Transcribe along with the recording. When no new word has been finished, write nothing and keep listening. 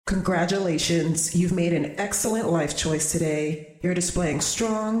Congratulations, you've made an excellent life choice today. You're displaying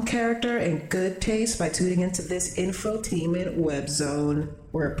strong character and good taste by tuning into this infotainment web zone.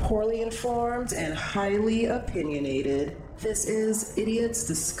 We're poorly informed and highly opinionated. This is Idiots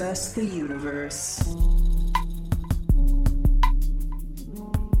Discuss the Universe.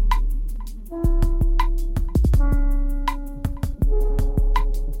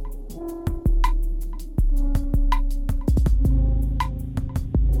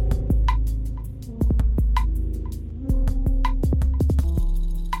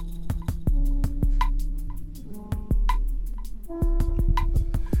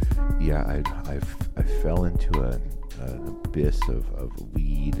 I fell into an abyss of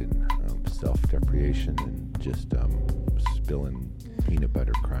weed and self-depreciation and just spilling peanut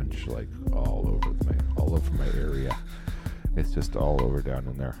butter crunch like all over my area. It's just all over down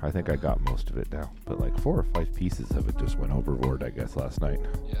in there. I think I got most of it now, but like 4 or 5 pieces of it just went overboard, I guess, last night.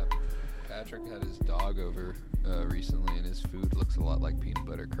 Yeah, Patrick had his dog over recently, and his food looks a lot like peanut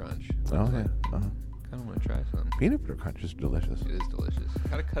butter crunch. So Oh yeah. I kind of want to try some. Peanut butter crunch is delicious. It is delicious.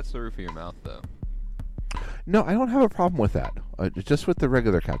 Kind of cuts the roof of your mouth, though. No, I don't have a problem with that. Just with the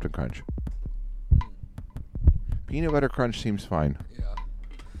regular Captain Crunch. Peanut butter crunch seems fine. Yeah.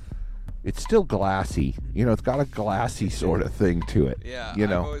 It's still glassy. You know, it's got a glassy sort of thing to it. Yeah, you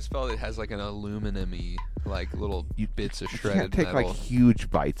know? I've always felt it has like an aluminum-y, like little bits of You shredded can't take metal. like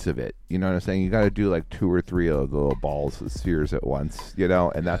huge bites of it. You know what I'm saying? You got to do like 2 or 3 of the little balls of spheres at once. You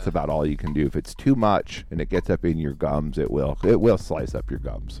know, and that's about all you can do. If it's too much and it gets up in your gums, it will slice up your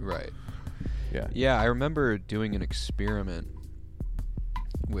gums. Right. Yeah. Yeah, I remember doing an experiment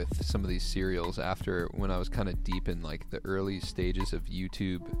with some of these cereals after when I was kind of deep in like the early stages of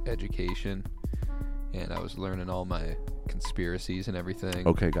YouTube education, and I was learning all my conspiracies and everything.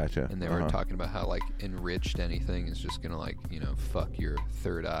 Okay, gotcha. And they were talking about how like enriched anything is just gonna like, you know, fuck your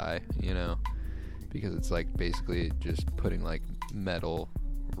third eye, you know, because it's like basically just putting like metal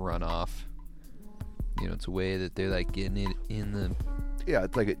runoff. You know, it's a way that they're like getting it in the. Yeah,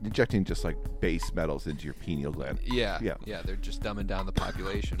 it's like injecting just like base metals into your pineal gland. Yeah. They're just dumbing down the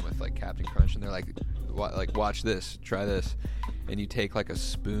population with like Captain Crunch, and they're like, watch this, try this, and you take like a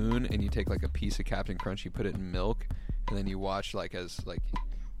spoon and you take like a piece of Captain Crunch, you put it in milk, and then you watch like as like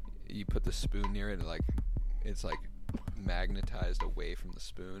you put the spoon near it, and like it's like magnetized away from the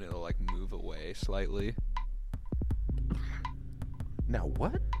spoon. It'll like move away slightly. Now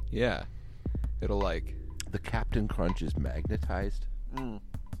what? Yeah, it'll like. The Captain Crunch is magnetized.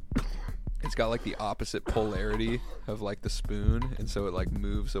 It's got like the opposite polarity of like the spoon, and so it like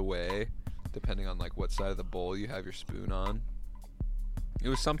moves away depending on like what side of the bowl you have your spoon on. It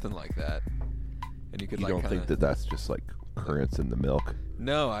was something like that, and you could You like don't think that that's just like currents in the milk?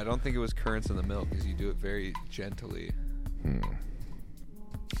 No, I don't think it was currents in the milk because you do it very gently.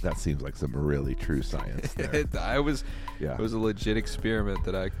 That seems like some really true science there. It was a legit experiment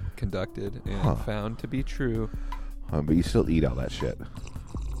that I conducted and found to be true. But you still eat all that shit.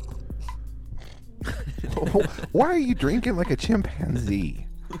 Why are you drinking like a chimpanzee?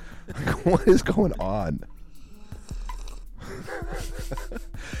 What is going on?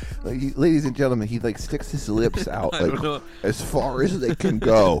 Ladies and gentlemen, he like sticks his lips out like as far as they can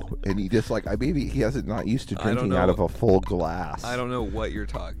go, and he just like maybe he hasn't not used to drinking out of a full glass. I don't know what you're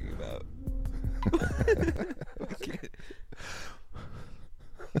talking about.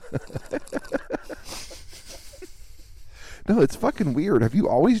 No, it's fucking weird. Have you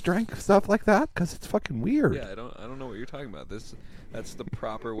always drank stuff like that? Because it's fucking weird. Yeah, I don't know what you're talking about. That's the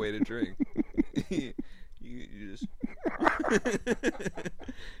proper way to drink. you just.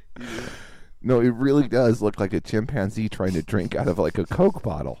 No, it really does look like a chimpanzee trying to drink out of like a Coke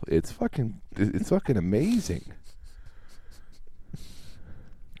bottle. It's fucking amazing.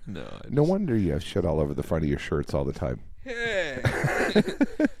 No wonder you have shit all over the front of your shirts all the time. Hey,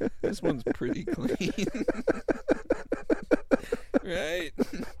 this one's pretty clean. Right?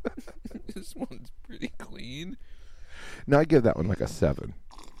 This one's pretty clean. No, I give that one like a 7.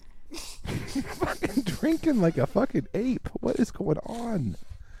 Fucking drinking like a fucking ape. What is going on?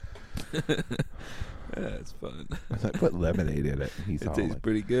 Yeah, it's fun. I put lemonade in it. It tastes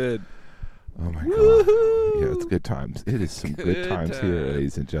pretty good. Oh my god. Yeah, it's good times. It is some good times here,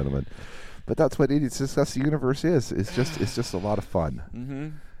 ladies and gentlemen. But that's what Idiots Discuss the Universe is. It's just a lot of fun. Mm-hmm.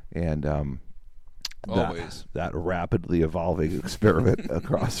 And always that rapidly evolving experiment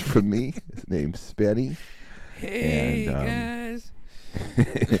across from me is named Spenny. Hey guys.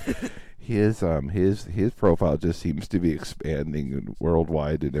 His profile just seems to be expanding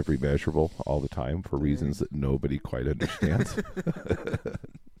worldwide in every measurable all the time for reasons that nobody quite understands.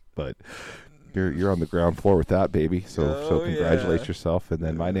 But You're on the ground floor with that, baby. So congratulate yeah. yourself. And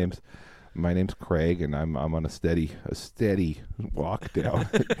then my name's Craig, and I'm on a steady walk down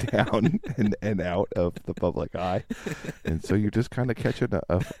and out of the public eye. And so you're just kind of catching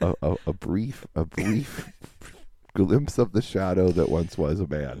a brief glimpse of the shadow that once was a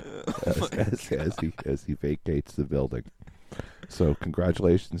man as he vacates the building. So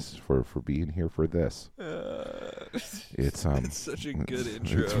congratulations for being here for this. It's such a good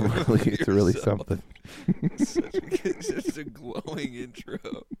intro. It's really something. It's just a glowing intro.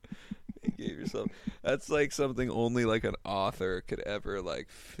 You gave yourself. That's like something only like an author could ever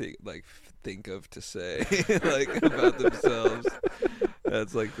think of to say like about themselves.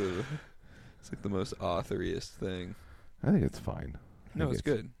 That's like the most authoriest thing. I think it's fine. No, it's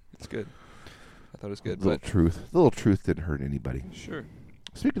good. It's good. I thought it was good. A little truth didn't hurt anybody. Sure.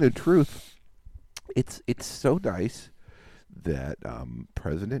 Speaking of truth, it's so nice that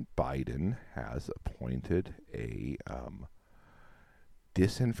President Biden has appointed a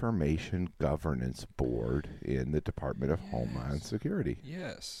disinformation governance board in the Department of Homeland Security.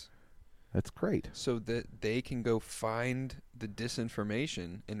 Yes. That's great. So that they can go find the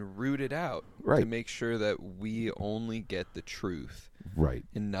disinformation and root it out Right. to make sure that we only get the truth. Right.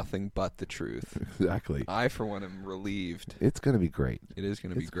 And nothing but the truth. Exactly. I, for one, am relieved. It's going to be great. It is going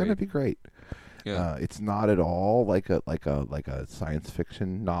to be It's great. going to be great. Yeah. It's not at all like a science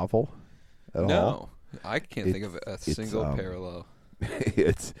fiction novel at all. No, I can't think of a It's, single parallel.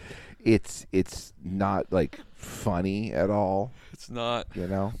 it's not like funny at all. It's not. You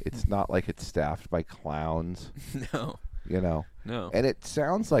know, it's not like it's staffed by clowns. No. You know, No. and it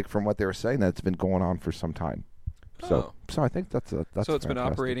sounds like from what they were saying that it's been going on for some time. So I think that's so it's fantastic. been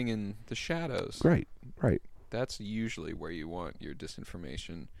operating in the shadows. Right. That's usually where you want your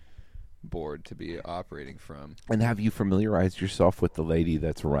disinformation board to be operating from. And have you familiarized yourself with the lady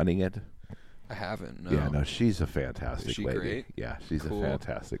that's running it? I haven't. No. Yeah, no, she's a fantastic Is she lady. great? Yeah, she's Cool. a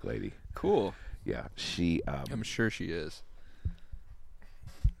fantastic lady. Cool. Yeah, she. I'm sure she is.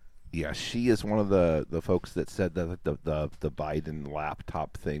 Yeah, she is one of the folks that said that the Biden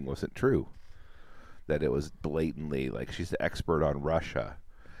laptop thing wasn't true. That it was blatantly like she's the expert on Russia,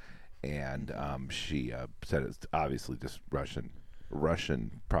 and she said it's obviously just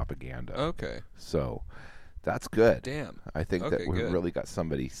Russian propaganda. Okay. So that's good. Damn. I think Okay, that we good. really got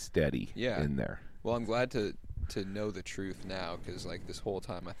somebody steady in there. Well, I'm glad to know the truth now, because like this whole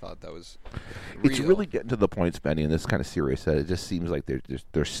time I thought that was real. It's really getting to the point, Spenny, and this is kind of serious. That it just seems like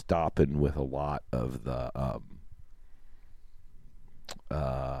they're stopping with a lot of the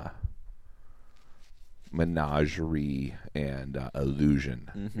menagerie and illusion.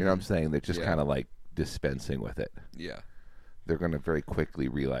 Mm-hmm. You know what I'm saying? They're just kind of like dispensing with it. Yeah. They're going to very quickly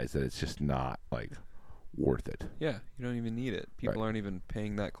realize that it's just not like worth it. Yeah, you don't even need it. People Right. aren't even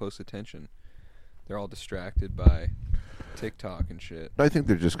paying that close attention. They're all distracted by TikTok and shit. I think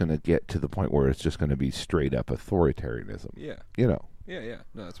they're just going to get to the point where it's just going to be straight up authoritarianism. Yeah. You know. Yeah.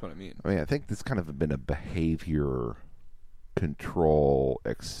 No, that's what I mean. I mean, I think this kind of been a behavior control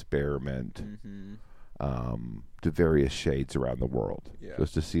experiment to various shades around the world,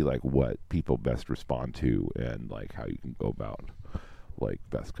 just to see like what people best respond to and like how you can go about like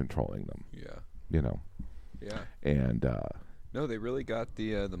best controlling them. Yeah. You know. Yeah. And no, they really got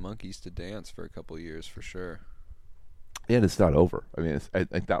the monkeys to dance for a couple years for sure. and it's not over. I mean, I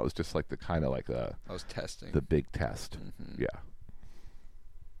think that was just like the kind of like I was testing the big test. Mm-hmm. Yeah.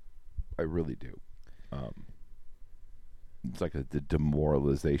 I really do. It's like the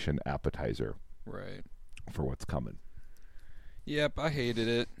demoralization appetizer right for what's coming. Yep, I hated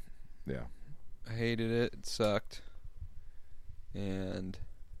it. Yeah. I hated it. It sucked. And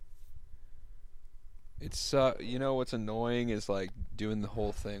it's you know what's annoying is like doing the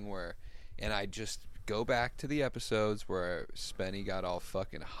whole thing where, and I just go back to the episodes where Spenny got all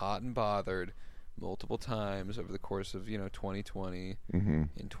fucking hot and bothered multiple times over the course of 2020 Mm-hmm.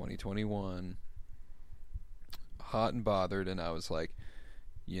 and 2021. Hot and bothered, and I was like,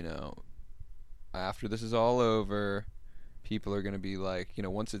 after this is all over, people are going to be like,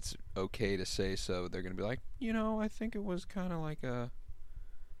 once it's okay to say so, they're going to be like, I think it was kind of like a,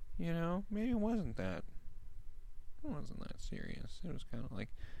 maybe it wasn't that serious. It was kind of like,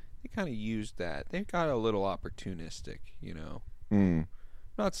 they kind of used that. They got a little opportunistic, Mm.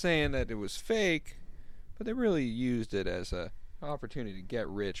 Not saying that it was fake, but they really used it as a opportunity to get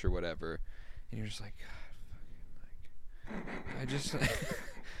rich or whatever. And you're just like, God, I just,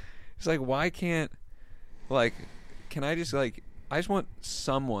 it's like, why can't, like, can I just, like, I just want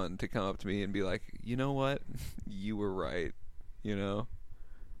someone to come up to me and be like, you know what, you were right,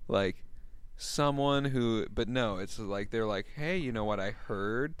 like, someone who, but no, it's like they're like, hey, you know what I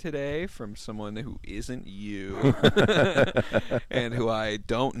heard today from someone who isn't you and who I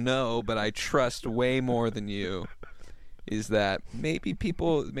don't know but I trust way more than you, is that maybe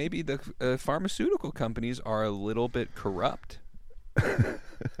the pharmaceutical companies are a little bit corrupt. And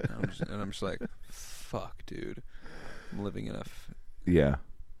I'm just like, fuck, dude, I'm living in Yeah.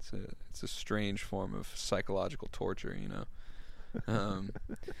 it's a strange form of psychological torture, you know.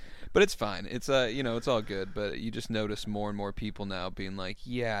 But it's fine. It's it's all good. But you just notice more and more people now being like,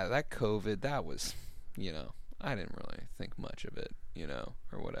 yeah, that COVID, that was, I didn't really think much of it,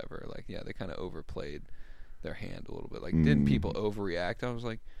 or whatever. Like, yeah, they kind of overplayed their hand a little bit. Like, didn't people overreact? I was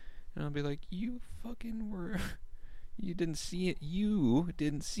like, and I'll be like, you didn't see it. You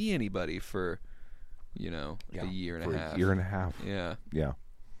didn't see anybody for, a year and a half. A year and a half. Yeah. Yeah.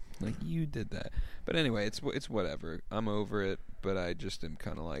 Like, you did that. But anyway, it's whatever. I'm over it, but I just am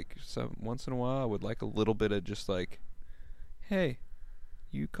kind of like, so once in a while I would like a little bit of just like, hey,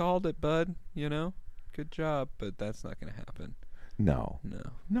 you called it, bud, good job, but that's not going to happen. No.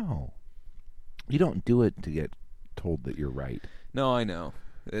 You don't do it to get told that you're right. No, I know.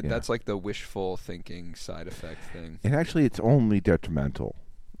 That's like the wishful thinking side effect thing. And actually, it's only detrimental.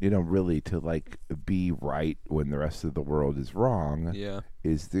 Really, to like be right when the rest of the world is wrong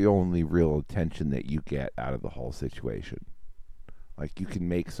is the only real attention that you get out of the whole situation. Like, you can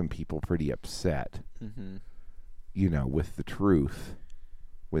make some people pretty upset, with the truth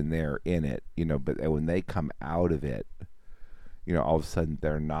when they're in it, but when they come out of it, all of a sudden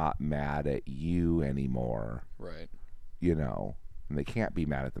they're not mad at you anymore. Right. And they can't be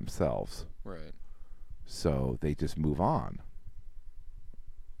mad at themselves. Right. So they just move on.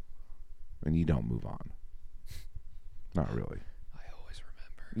 And you don't move on. Not really. I always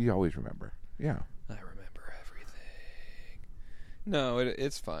remember. You always remember. Yeah. I remember everything. No,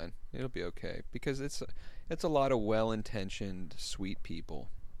 it's fine. It'll be okay. Because it's a lot of well-intentioned, sweet people,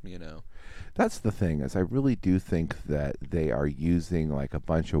 That's the thing, is I really do think that they are using like a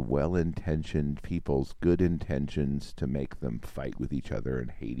bunch of well-intentioned people's good intentions to make them fight with each other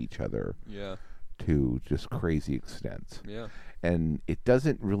and hate each other. Yeah. To just crazy extents. Yeah. And it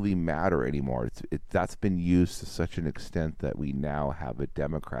doesn't really matter anymore. That's been used to such an extent that we now have a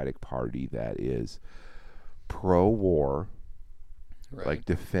Democratic Party that is pro-war, right, like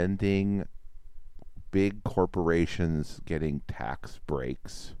defending big corporations getting tax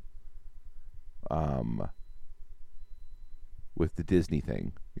breaks, with the Disney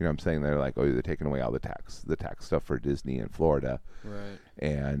thing. You know what I'm saying? They're like, they're taking away all the tax stuff for Disney in Florida. Right.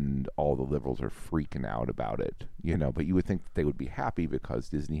 And all the liberals are freaking out about it, but you would think that they would be happy because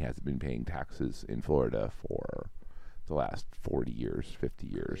Disney hasn't been paying taxes in Florida for the last 40 years, 50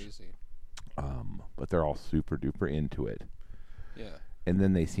 years. Crazy. But they're all super duper into it. Yeah. And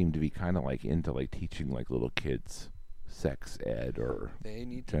then they seem to be kind of like into like teaching like little kids sex ed or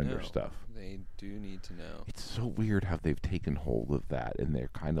gender stuff. They do need to know. It's so weird how they've taken hold of that, and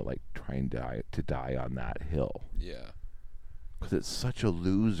they're kind of like trying to die on that hill. Yeah. Because it's such a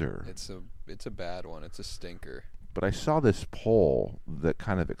loser. It's a bad one. It's a stinker. But I saw this poll that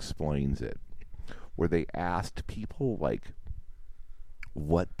kind of explains it, where they asked people like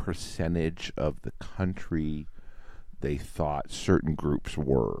what percentage of the country they thought certain groups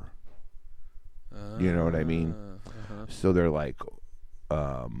were. You know what I mean? Uh-huh. So they're like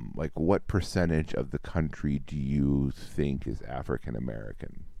what percentage of the country do you think is African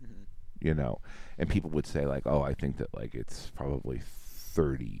American? Mm-hmm. And people would say like, I think that like it's probably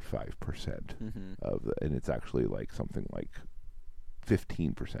 35% of the, and it's actually like something like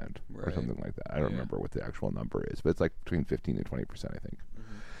 15% or something like that. I don't remember what the actual number is, but it's like between 15 and 20%, I think.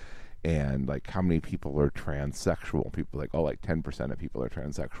 Mm-hmm. And like, how many people are transsexual? People like, like 10% of people are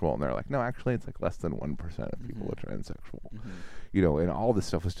transsexual, and they're like, no, actually, it's like less than 1% of people are transsexual. Mm-hmm. And all this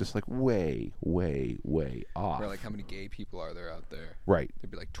stuff was just like way, way, way off. Or like, how many gay people are there out there? Right.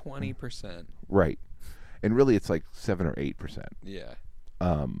 They'd be like 20%. Right. And really, it's like 7 or 8%. Yeah.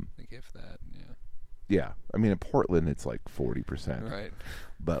 Like if that. Yeah. Yeah. I mean, in Portland, it's like 40%. Right.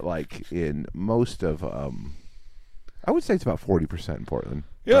 But like in most of I would say it's about 40% in Portland.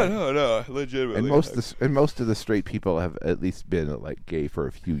 Yeah, no, legitimately. And most of the straight people have at least been like gay for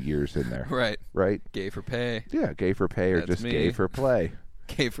a few years in there. Right. Right? Gay for pay. Yeah, gay for pay, or That's just me. gay for play.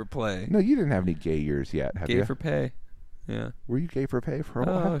 Gay for play. No, you didn't have any gay years yet, have you? Gay for pay. Yeah. Were you gay for pay for a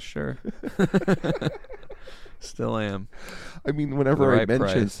while? Oh, sure. Still am. I mean, whenever right I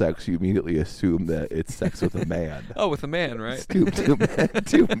mention price. sex, you immediately assume that it's sex with a man. Oh, with a man, right? It's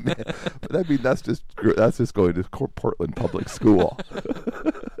two men. But I mean, that's just going to Portland Public School.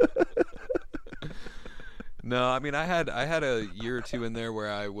 No, I mean I had a year or two in there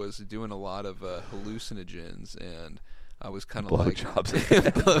where I was doing a lot of hallucinogens, and I was kind of like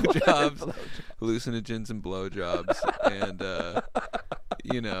blowjobs, hallucinogens and blowjobs, and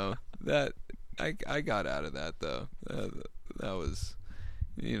that I got out of that though. That was,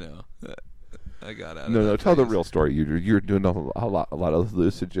 I got out of that. No, tell the real story. You're doing a lot of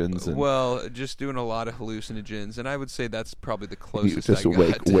hallucinogens. And well, just doing a lot of hallucinogens, and I would say that's probably the closest. You just I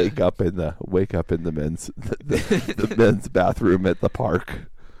got wake up in the men's the men's bathroom at the park.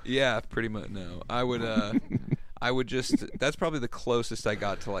 Yeah, pretty much. No, I would just. That's probably the closest I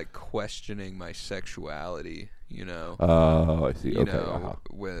got to like questioning my sexuality. Oh, I see. Okay.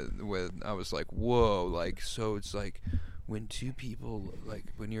 With I was like, whoa, like so it's like. When two people,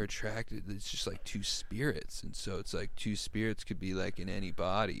 like, when you're attracted, it's just like two spirits. And so it's like two spirits could be like in any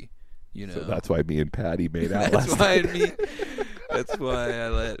body, So that's why me and Patty made out last night. That's why I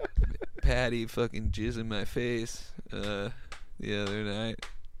let Patty fucking jizz in my face the other night.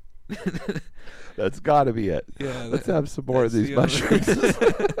 That's got to be it. Yeah. Let's have some more of these mushrooms.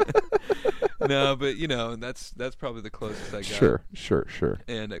 No, but, that's probably the closest I got. Sure.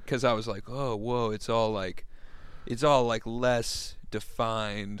 And because I was like, oh, whoa, it's all like less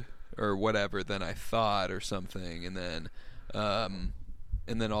defined or whatever than I thought or something, and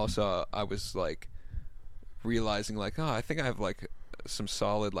then also I was like realizing like, oh, I think I have like some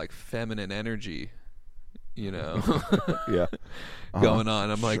solid like feminine energy, Yeah, going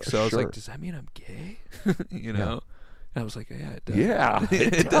on. I'm like, I was sure. like, does that mean I'm gay? And I was like, yeah, it does. Yeah,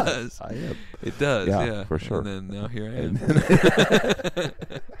 it does. I am. It does. Yeah, for sure. And then now here I am.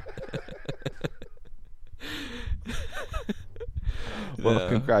 Well,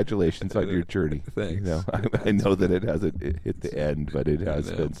 congratulations on your journey. Thanks. I know that it hasn't hit the end, but it has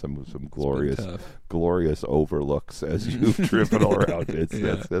been some glorious overlooks as you've driven around.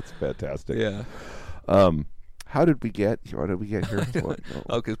 That's fantastic. Yeah. How did we get here?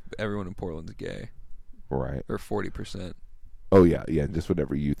 Because everyone in Portland's gay. Right. Or 40%. Oh yeah. And just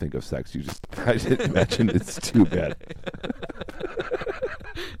whenever you think of sex, you just imagine it's too bad.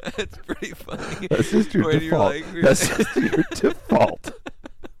 That's pretty funny. That's just your default. That's just your default.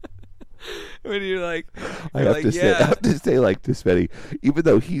 When you're like, I have to say like to Spenny, even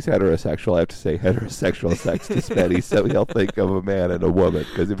though he's heterosexual, I have to say heterosexual sex to Spenny, so he'll think of a man and a woman.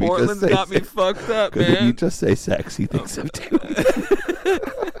 Because if Portland's you just say got me fucked up, man. If you just say sex, he thinks of too.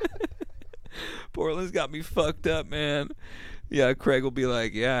 Portland's got me fucked up, man. Yeah, Craig will be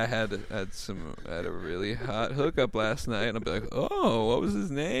like, yeah, I had a really hot hookup last night, and I'll be like, oh, what was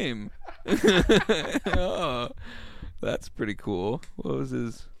his name? Oh, that's pretty cool. What was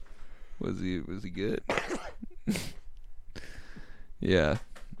his? Was he good? Yeah.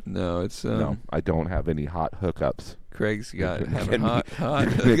 No, it's no. I don't have any hot hookups. Craig's got having hot.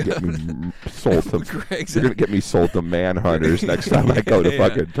 You're gonna get me sold to. You're gonna get me sold to manhunters next time I go to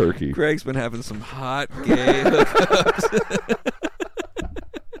fucking Turkey. Craig's been having some hot gay hookups.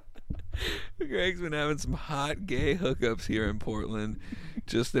 Craig's been having some hot gay hookups here in Portland.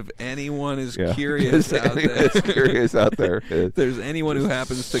 Just if anyone is curious out there, if there's anyone who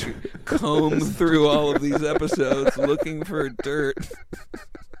happens to comb through all of these episodes looking for dirt.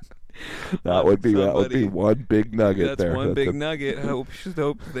 That would be one big nugget. That's one big nugget. Hope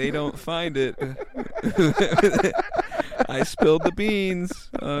they don't find it. I spilled the beans.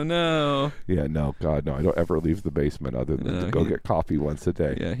 Oh no. Yeah, no, God, no. I don't ever leave the basement other than to go get coffee once a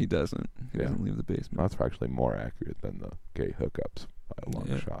day. Yeah, he doesn't. He doesn't leave the basement. That's actually more accurate than the gay hookups by a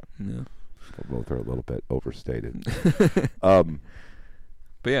long shot. Yeah. Both are a little bit overstated.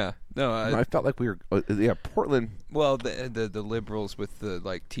 But yeah, no, I felt like we were, Portland. Well, the liberals with the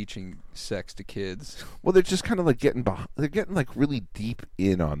like teaching sex to kids. Well, they're just kind of like they're getting like really deep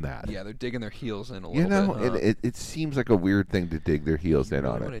in on that. Yeah, they're digging their heels in a little bit. And it seems like a weird thing to dig their heels in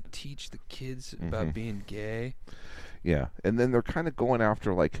on it. You want to teach the kids about being gay? Yeah, and then they're kind of going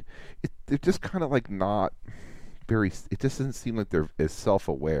after like, they're just kind of like not very. It just doesn't seem like they're as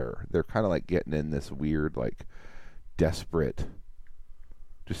self-aware. They're kind of like getting in this weird like desperate.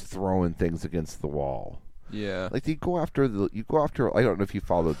 Just throwing things against the wall. Yeah. Like you go after. I don't know if you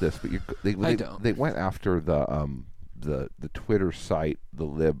followed this, but I don't. They went after the Twitter site,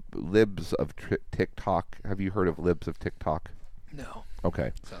 the libs of TikTok. Have you heard of libs of TikTok? No.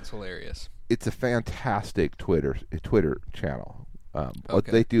 Okay. Sounds hilarious. It's a fantastic Twitter channel. What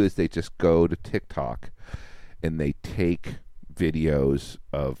they do is they just go to TikTok and they take videos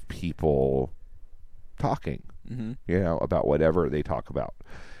of people talking. Mm-hmm. About whatever they talk about,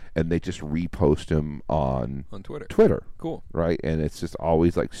 and they just repost them on Twitter. Twitter, cool, right? And it's just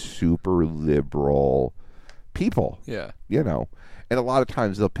always like super liberal, people. Yeah. You know, and a lot of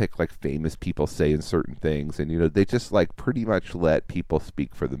times they'll pick like famous people saying certain things, and you know, they just like pretty much let people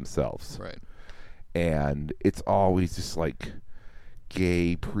speak for themselves. Right. And it's always just like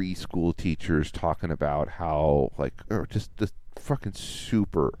gay preschool teachers talking about how like just this fucking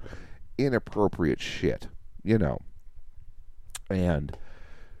super inappropriate shit, you know. And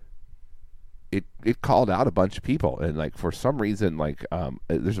it called out a bunch of people, and like for some reason like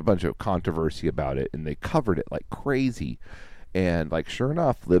there's a bunch of controversy about it, and they covered it like crazy. And like sure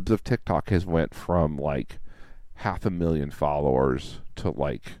enough, Libs of TikTok has went from like 500,000 followers to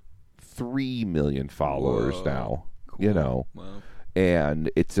like 3 million followers Whoa. now. Cool. You know. Wow. And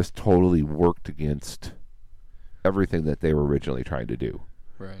it's just totally worked against everything that they were originally trying to do.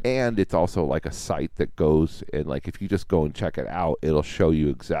 Right. And it's also like a site that goes and like if you just go and check it out, it'll show you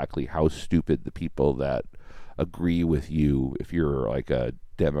exactly how stupid the people that agree with you, if you're like a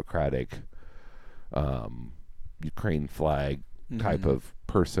democratic Ukraine flag type of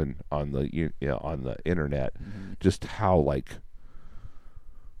person on the on the internet, just how like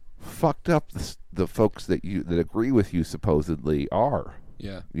fucked up the folks that agree with you supposedly are.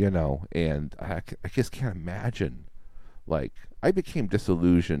 Yeah. You know, and I just can't imagine. Like, I became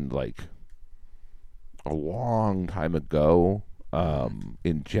disillusioned like a long time ago,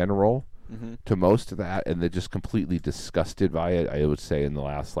 in general, to most of that, and then just completely disgusted by it. I would say in the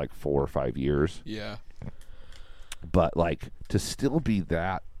last like 4 or 5 years. Yeah. But like to still be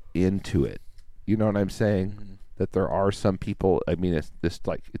that into it, you know what I'm saying? That there are some people. I mean, it's just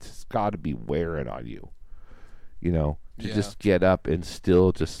like it's got to be wearing on you, you know, to just get up and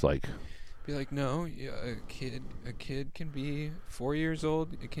still just like. Be like, no, a kid can be 4 years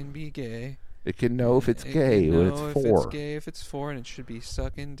old. It can be gay. It can know if it's gay when it's 4. If it's gay, if it's 4, and it should be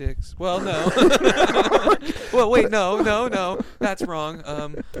sucking dicks. Well, no. Well, wait, no. That's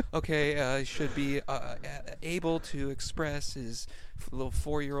wrong. Okay, should be able to express his little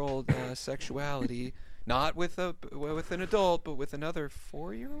 4-year-old sexuality, not with an adult, but with another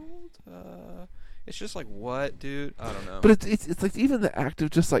 4-year-old. It's just like, what, dude? I don't know. But it's like even the act of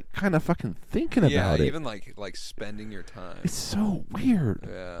just like kind of fucking thinking about it. Yeah, even like spending your time. It's so weird.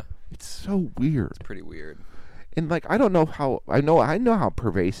 Yeah. It's so weird. It's pretty weird. And like I don't know how I know how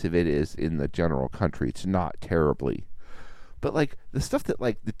pervasive it is in the general country. It's not terribly. But like the stuff that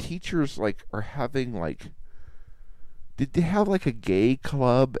like the teachers like are having like did they have like a gay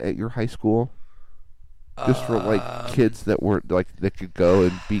club at your high school? Just for like kids that were like that could go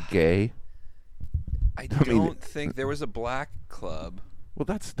and be gay? I don't think there was a black club. Well,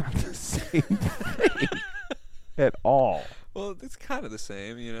 that's not the same thing at all. Well, it's kind of the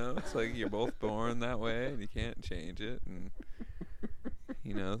same, you know. It's like you're both born that way, and you can't change it. And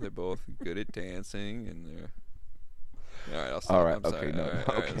you know, they're both good at dancing, and they're all right. I'll stop. All right. I'm sorry. Okay. No. All right,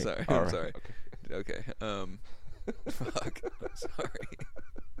 Okay. I'm sorry. All I'm right, sorry. Okay. Fuck. I'm sorry.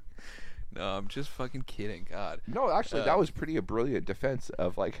 No, I'm just fucking kidding. God. No, actually, that was pretty a brilliant defense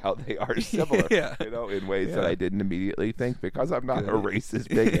of like how they are similar. Yeah. You know, in ways that Yeah. I didn't immediately think because I'm not a racist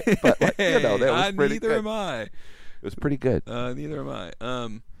bigot. But like, you know, that was pretty neither good. am I. It was pretty good. Neither am I.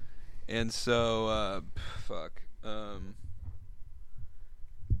 And so, fuck.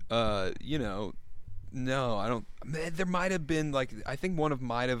 You know, no, I don't. Man, there might have been like I think one of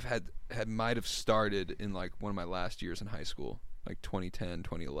might have started in like one of my last years in high school, like 2010,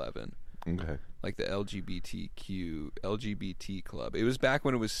 2011. Okay. Like the LGBT club. It was back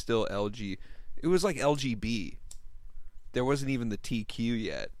when it was still LG. It was like LGB. There wasn't even the TQ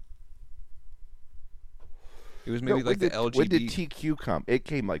yet. It was maybe No, like the LGB. When did TQ come? It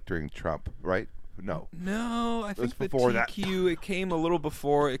came like during Trump, right? No. No, I think the before that. TQ, it came a little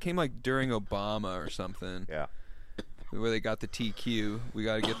before. It came like during Obama or something. Yeah. Where they got the TQ. We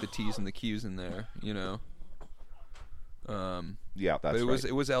got to get the T's and the Q's in there, you know. Yeah, that's but it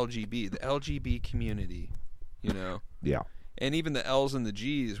right. was LGB, the LGB community, you know. Yeah. And even the L's and the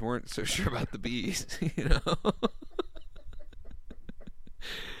G's weren't so sure about the B's, you know.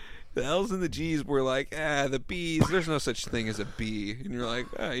 The L's and the G's were like, the B's, there's no such thing as a B. And you're like,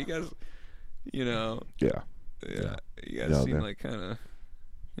 you guys, you know. Yeah. Yeah. You guys No, seem they're- like kind of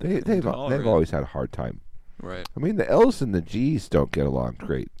They've always had a hard time. Right. I mean, the L's and the G's don't get along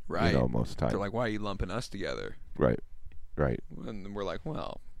great. Right. You know, most of the time. They're like, why are you lumping us together? Right. Right. And we're like,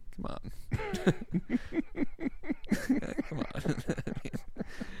 well, come on. Come on. I mean,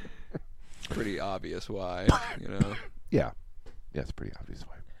 it's pretty obvious why, you know. Yeah. Yeah, it's pretty obvious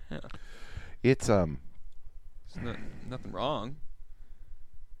why. Yeah. It's There's nothing wrong.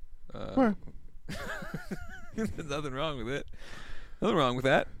 Well. There's nothing wrong with it. Nothing wrong with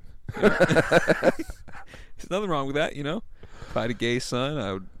that. There's nothing wrong with that, you know. If I had a gay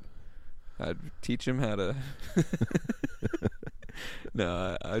son, I'd teach him how to.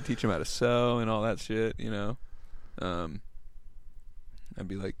 No, I'd teach him how to sew and all that shit. I'd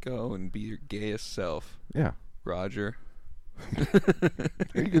be like, go and be your gayest self, Yeah. Roger.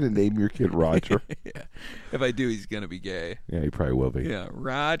 Are you gonna name your kid Roger? Yeah. If I do, he's gonna be gay. Yeah, he probably will be. Yeah,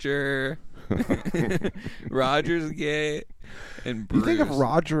 Roger. Roger's gay. And Bruce. You think of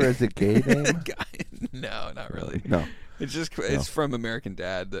Roger as a gay name? No, not really. No. It's just it's from American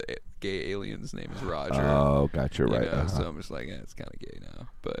Dad. The gay alien's name is Roger. Oh, gotcha. Right. So I'm just like, it's kind of gay now.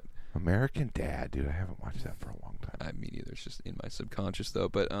 But American Dad, dude. I haven't watched that for a long time. I mean, either it's just in my subconscious though.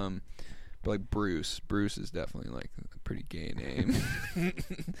 But like Bruce is definitely like a pretty gay name.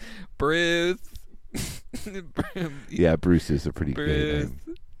 Bruce. Yeah, Bruce is a pretty gay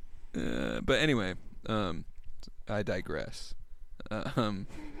name. But anyway, I digress.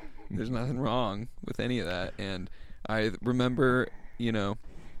 There's nothing wrong with any of that, and I remember,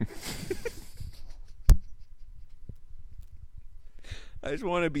 I just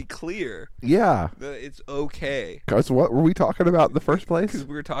want to be clear. Yeah. That it's okay. Because what were we talking about in the first place? Because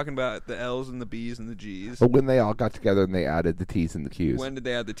we were talking about the L's and the B's and the G's. But when they all got together and they added the T's and the Q's. When did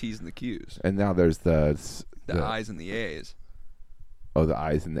they add the T's and the Q's? And now there's the I's and the A's. Oh, the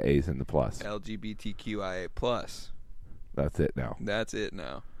I's and the A's and the plus. LGBTQIA plus. That's it now. That's it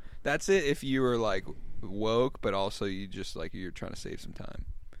now. That's it if you were like woke, but also you just like you're trying to save some time.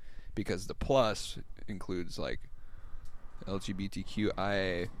 Because the plus includes like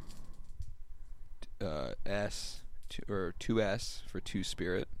LGBTQIA or 2S for two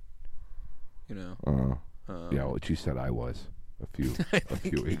spirit, Yeah, what you said I was a few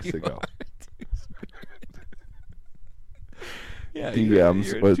weeks ago. Yeah,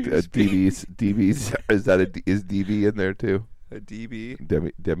 DMs, DBs. Is DB in there too? A DB,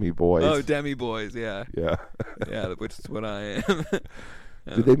 Demi boys. Oh, Demi boys, yeah, yeah, yeah, which is what I am.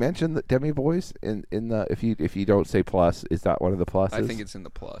 Did they mention the Demi boys in the if you don't say plus, is that one of the pluses? I think it's in the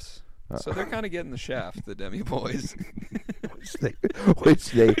plus. So they're kind of getting the shaft, the Demi boys, which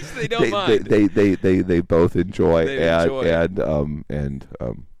they don't mind. They both enjoy and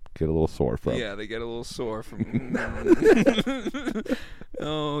get a little sore from. Yeah, they get a little sore from.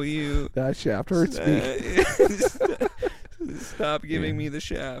 Oh, you. That shaft hurts me. Stop giving me the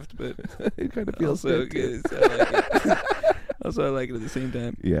shaft, but it kind of feels also good. Also, I like it at the same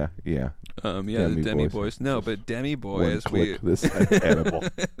time. Yeah. The Demi boys. No, but Demi boy, as we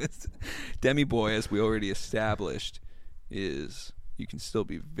Demi boy, as we already established, is you can still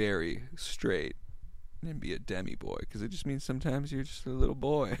be very straight and be a demi boy, because it just means sometimes you're just a little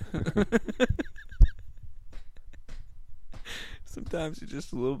boy. Sometimes you're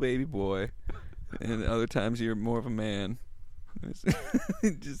just a little baby boy, and other times you're more of a man.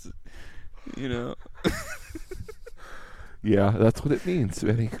 Just, Yeah, that's what it means,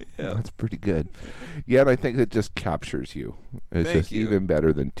 Vinny. Yeah. That's pretty good. Yeah, and I think it just captures you. It's Thank just you. even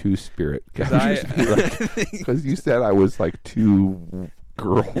better than two spirit captures me. Because you said I was like two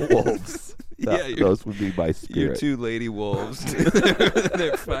girl wolves. Those would be my spirit. You're two lady wolves.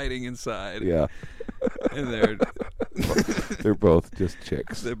 They're fighting inside. Yeah. And they're both just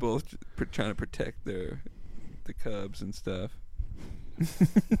chicks. They're both trying to protect the cubs and stuff.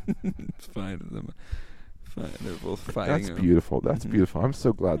 It's fine with them. Fine. They're both fighting. That's beautiful. That's beautiful. I'm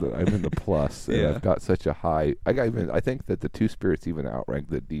so glad that I'm in the plus and I've got such a high. I think that the two spirits even outrank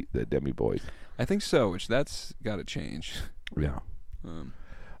the Demi boys. I think so. Which that's got to change. Yeah.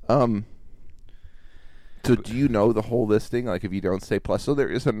 So do you know the whole listing? Like if you don't say plus, so there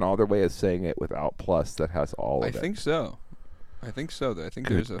is another way of saying it without plus that has all of it. I think so. I think Good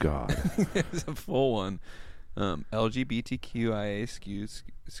there's God. there's a full one. LGBTQIA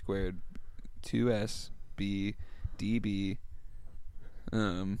squared 2SB DB.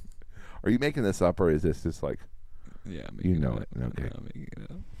 Are you making this up or is this just like? Yeah, I'm you making know it. it. Okay. I'm making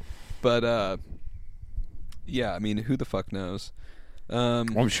it up. But yeah, I mean, who the fuck knows?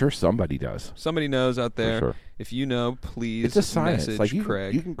 I'm sure somebody does. Somebody knows out there. Sure. If you know, please It's a science. message Like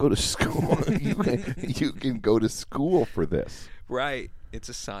Craig. you can go to school. you can go to school for this. Right. It's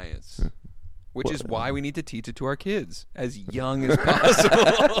a science. Which is why we need to teach it to our kids as young as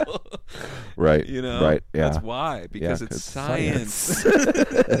possible. Right. Right. Yeah. That's why. Because it's science.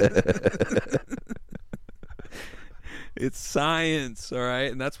 It's science, all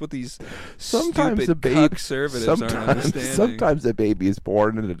right? And that's what these sometimes stupid conservatives aren't understanding. Sometimes a baby is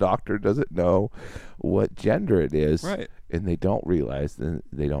born and the doctor doesn't know what gender it is. Right. And they don't realize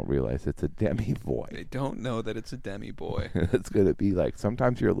it's a demi boy. They don't know that it's a demi boy. It's going to be like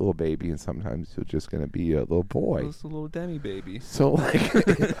sometimes you're a little baby and sometimes you're just going to be a little boy. It's a little demi baby. So like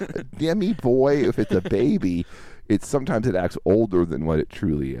a demi boy, if it's a baby, sometimes it acts older than what it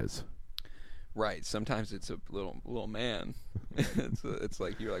truly is. Right. Sometimes it's a little man. It's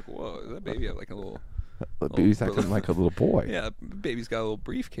like you're like, whoa, does that baby have like a little? The baby's acting like a little boy. Yeah, baby's got a little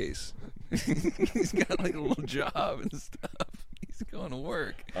briefcase. He's got like a little job and stuff. He's going to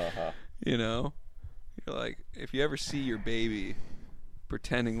work. You know, you're like, if you ever see your baby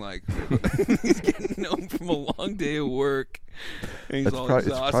pretending like he's getting home from a long day of work, and he's all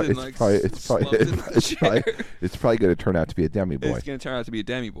exhausted and like slumped in the chair. It's probably going to turn out to be a demi boy. It's going to turn out to be a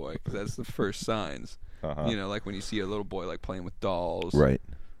demi boy because that's the first signs. You know, like when you see a little boy like playing with dolls. Right.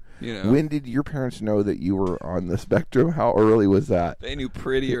 You know. When did your parents know that you were on the spectrum? How early was that? They knew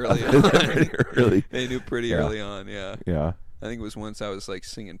pretty early on. Early. They knew pretty early on, yeah. Yeah. I think it was once I was like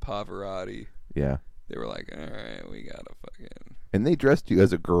singing Pavarotti. Yeah. They were like, all right, we got to fucking... And they dressed you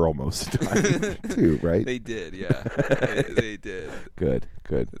as a girl most of the time, too, right? They did, yeah. they did. Good.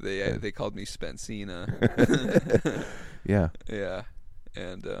 They called me Spencina. Yeah. Yeah.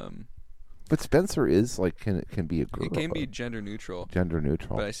 And... But Spencer is like can be a girl. It can be gender neutral. Gender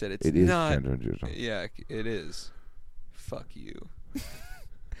neutral. But I said it is not gender neutral. Yeah, it is. Fuck you.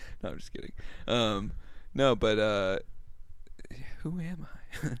 No, I'm just kidding. No, but who am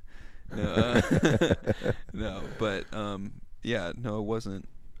I? No, but yeah, no, it wasn't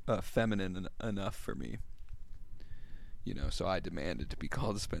feminine enough for me. You know, so I demanded to be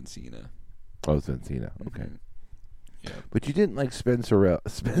called Spencina. Oh, Spencina. Okay. Mm-hmm. Yeah. But you didn't like Spencer.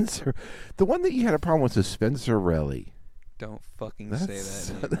 The one that you had a problem with is Spencerelli. Don't fucking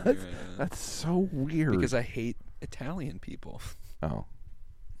say that. That's so weird. Because I hate Italian people. Oh.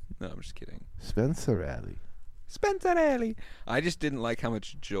 No, I'm just kidding. Spencerelli. I just didn't like how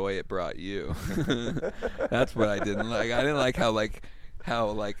much joy it brought you. That's what I didn't like. I didn't like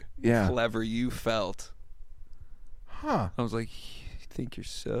how clever you felt. Huh. I was like, you think you're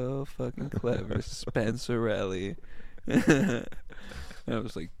so fucking clever, Spencerelli. And I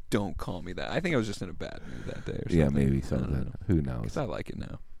was like, don't call me that. I think I was just in a bad mood that day or something. Yeah, maybe something. Who knows? 'Cause I like it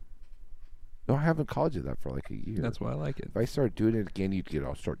now. No, I haven't called you that for like a year. That's why I like it. If I start doing it again, you'd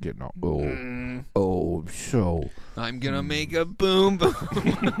start getting all, so. I'm gonna make a boom boom.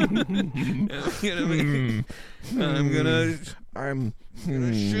 I'm gonna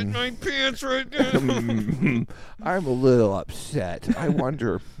shit my pants right now. I'm a little upset. I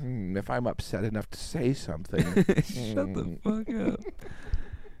wonder if I'm upset enough to say something. Shut the fuck up.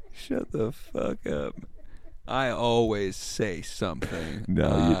 Shut the fuck up. I always say something.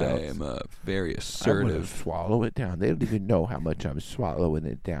 No, you don't. I am very I'm assertive. gonna swallow it down. They don't even know how much I'm swallowing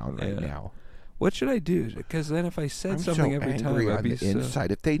it down right now. What should I do? Because then if I said I'm something so every angry time, I'd on be the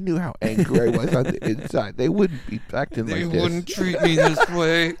inside. If they knew how angry I was on the inside, they wouldn't be acting They like this. wouldn't treat me this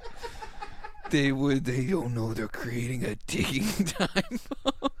way. They would. They don't know they're creating a ticking time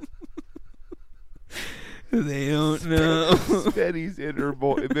bomb. They don't know. Betty's inner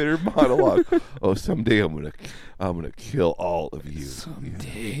monologue. Oh, someday I'm gonna kill all of you.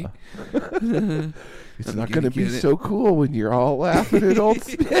 Someday. It's I'm not gonna gonna be get it. so cool when you're all laughing at old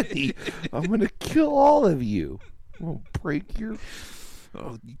Smitty. I'm gonna kill all of you. I'm gonna break your.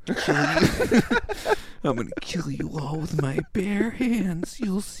 I'll kill you. I'm gonna kill you all with my bare hands.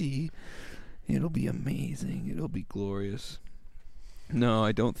 You'll see. It'll be amazing. It'll be glorious. No,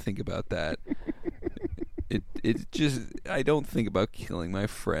 I don't think about that. It just I don't think about killing my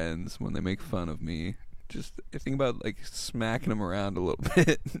friends when they make fun of me. Just I think about like smacking them around a little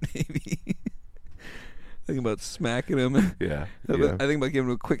bit, maybe. Think about smacking them. Yeah. I think about giving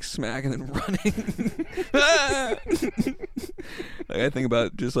them a quick smack and then running. Like I think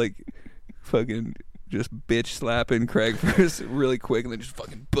about just like fucking just bitch slapping Craig first really quick and then just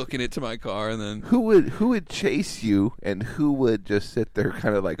fucking booking it to my car and then Who would chase you and who would just sit there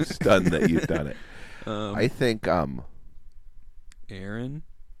kind of like stunned that you've done it? I think Aaron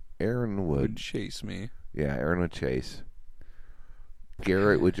Aaron would chase me. Yeah, Aaron would chase.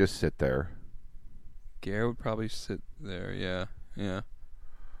 Garrett would just sit there. Garrett would probably sit there. Yeah.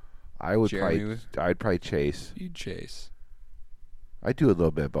 I'd Jeremy probably chase. You'd chase. I do a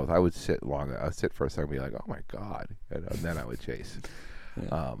little bit of both. I would sit I'd sit for a second and be like, oh my God. And then I would chase.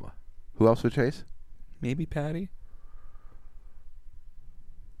 Yeah. Who else would chase? Maybe Patty?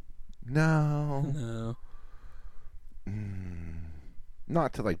 No. No.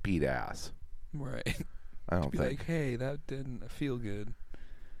 Not to like beat ass. Right. I don't Be think. like, hey, that didn't feel good.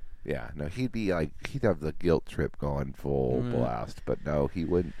 Yeah, no, he'd have the guilt trip going full blast, but no, he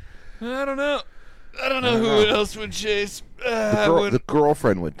wouldn't. I don't know who else would chase. The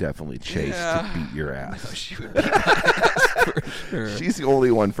girlfriend would definitely chase to beat your ass. No, she would beat my ass for sure. She's the only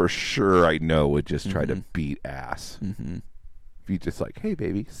one for sure I know would just try to beat ass. Mm-hmm. If be just like, "Hey,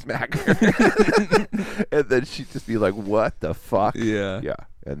 baby," smack her, and then she'd just be like, "What the fuck?" Yeah. Yeah,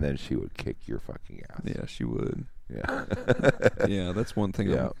 and then she would kick your fucking ass. Yeah, she would. Yeah. Yeah, that's one thing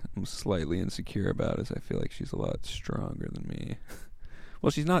Yeah. I'm slightly insecure about is I feel like she's a lot stronger than me.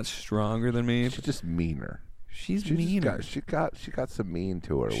 Well, she's not stronger than me. She's just meaner. She's She meaner. just she got some mean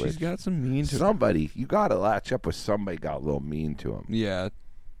to her. She's which got some mean to her. somebody you got to latch up with somebody got a little mean to him. Yeah.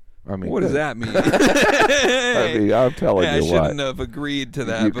 I mean, What does good. that mean? I mean, I'm telling I you shouldn't what. have agreed to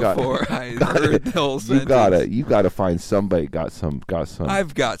that You got- before I heard the whole sentence. You gotta find somebody got some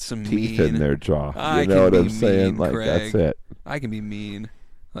I've got some teeth mean. in their jaw. I You know can what be I'm saying? mean, Like Craig. that's it. I can be mean.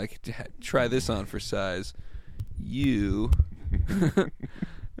 Like, try this on for size. You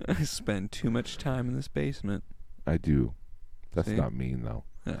spend too much time in this basement. I do. That's See? not mean though.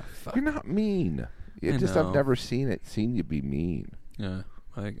 Oh, fuck. You're not mean. I I've know. never seen you be mean. Yeah,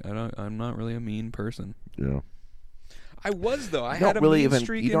 I'm not really a mean person. You know. I was though. I You had a don't really mean even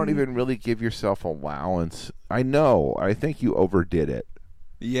streak. you don't in- even really give yourself allowance. I know. I think you overdid it.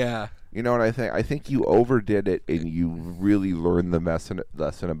 Yeah. You know what I think? I think you overdid it, and you really learned the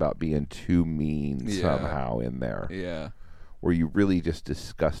lesson about being too mean Yeah. somehow in there, Yeah. where you really just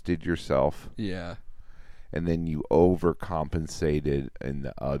disgusted yourself, Yeah. and then you overcompensated in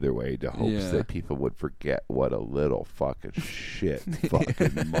the other way to hopes Yeah. that people would forget what a little fucking shit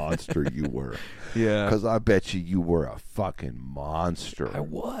fucking monster you were. Yeah. Because I bet you were a fucking monster. I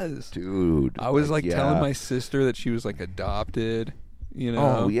was. Dude. I was like yeah. telling my sister that she was like adopted. You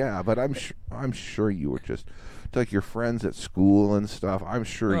know. Oh yeah, but I'm sure you were just like your friends at school and stuff. I'm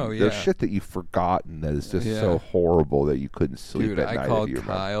sure Oh, there's yeah. shit that you've forgotten that is just Yeah. so horrible that you couldn't sleep Dude, at I night. called if you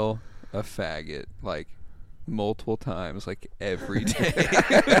remember. Kyle a faggot like multiple times, like every day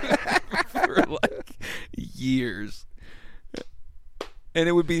for like years. And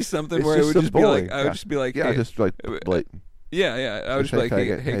it would be something It's where just it would some just be like, bullying, I would yeah. just be like, Yeah, hey, just like yeah. I would Just just be like, hey,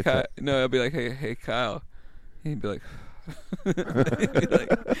 hey, faggot, hey, hey, Kyle. fag- No, I'd be like, hey, Kyle. He'd be like, he'd be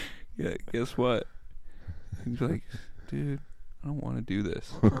like, yeah, guess what? He'd be like, dude, I don't want to do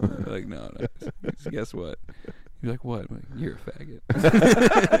this. I'd be like, no. Guess what? He'd be like, what? I'm like, you're a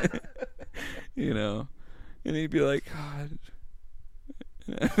faggot. You know? And he'd be like, God.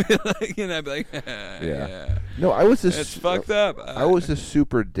 And I'd be like, yeah. No, I was It's fucked up. I was a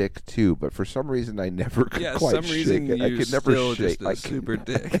super dick too, but for some reason I never could Yeah, quite some reason shake it. I you're could never still shake. just a super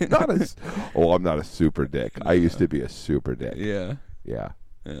dick. I'm not a super dick. I used to be a super dick. Yeah. Yeah.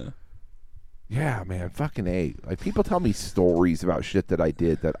 Yeah. Yeah, man, fucking A. Like people tell me stories about shit that I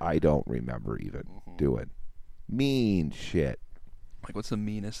did that I don't remember even doing. Mean shit. Like, what's the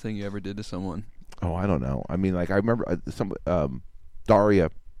meanest thing you ever did to someone? Oh, I don't know. I mean, like I remember Daria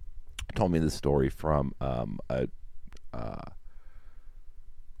told me this story from a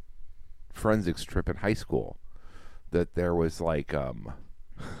forensics trip in high school, that there was like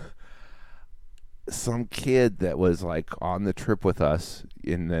some kid that was like on the trip with us,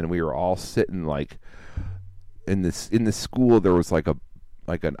 and then we were all sitting like in the school. There was like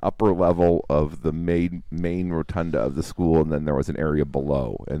an upper level of the main rotunda of the school, and then there was an area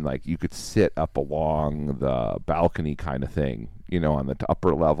below, and like you could sit up along the balcony kind of thing, you know, on the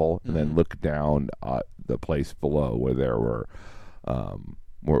upper level, and then look down at the place below where there were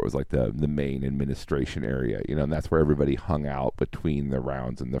where it was like the main administration area, you know, and that's where everybody hung out between the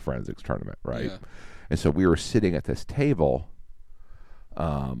rounds in the forensics tournament, right? Yeah. And so we were sitting at this table,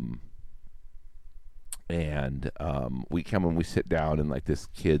 and we come and we sit down, and like this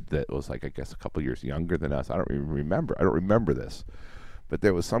kid that was like, I guess a couple years younger than us, I don't remember this, but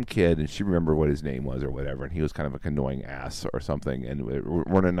there was some kid, and she remembered what his name was or whatever, and he was kind of like an annoying ass or something, and there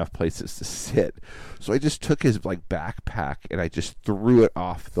weren't enough places to sit, so I just took his like backpack and I just threw it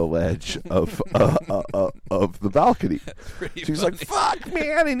off the ledge of the balcony. Pretty She was funny. like, "Fuck,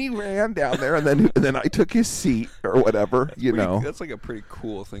 man!" and he ran down there, and then I took his seat or whatever, you know. That's like a pretty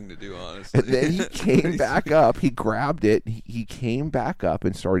cool thing to do, honestly. And then he came back up. He grabbed it. He came back up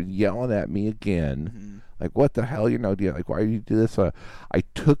and started yelling at me again. Like, what the hell, you know? Like, why do you do this? I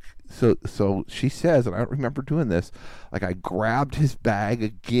took so she says, and I don't remember doing this. Like, I grabbed his bag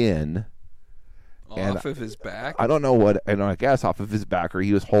again. Off of his back? I don't know what, and I guess off of his back, or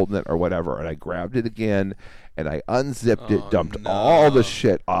he was holding it or whatever. And I grabbed it again, and I unzipped it, dumped all the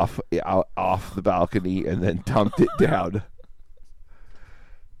shit off the balcony, and then dumped it down.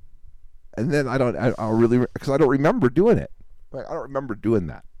 And then I'll really, because I don't remember doing it. Like, I don't remember doing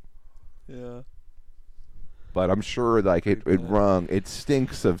that. Yeah. But I'm sure like it rung. It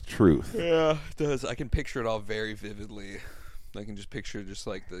stinks of truth. Yeah, it does. I can picture it all very vividly. I can just picture just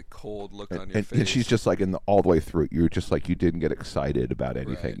like the cold look on your face. And she's just like all the way through it. You're just like, you didn't get excited about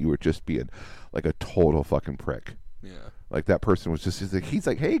anything. Right. You were just being like a total fucking prick. Yeah. Like that person was just he's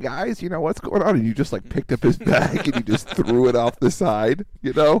like, hey guys, you know what's going on? And you just like picked up his bag and you just threw it off the side,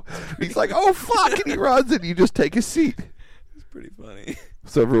 you know? He's like, oh fuck, and he runs and you just take his seat. It's pretty funny.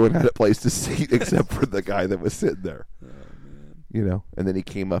 So everyone had a place to sit except for the guy that was sitting there. Oh man. You know, and then he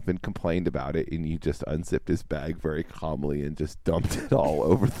came up and complained about it, and you just unzipped his bag very calmly and just dumped it all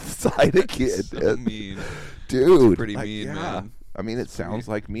over the side again. So mean. Dude, Pretty like, mean, yeah. man. I mean, it sounds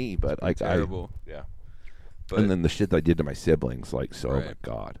like me, but like Terrible. yeah. But, And then the shit that I did to my siblings, like, so, oh my Right.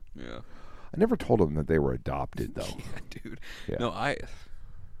 God. yeah. I never told them that they were adopted, though. Yeah, dude. Yeah. No,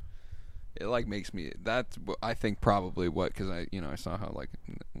 it like makes me. That's what I think probably what because I saw how like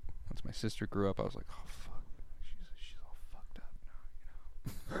once my sister grew up, I was like, oh fuck, she's all fucked up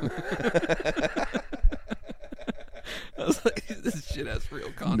now. I was like, this shit has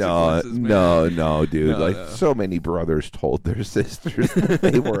real consequences. man. No, dude. No, like, no. so many brothers told their sisters that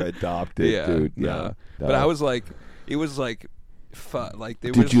they were adopted, dude. no. Yeah. But I was like, it was like, like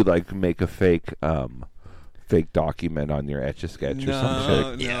they Did you like make a fake document on your Etch-a-Sketch or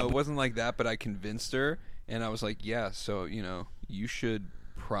some shit? No, it wasn't like that. But I convinced her, and I was like, yeah. So you should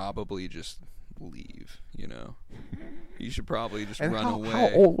probably just leave. You should probably just And run how, away. how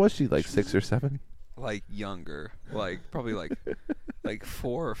old was she? Like 6 or 7? Like younger, like probably like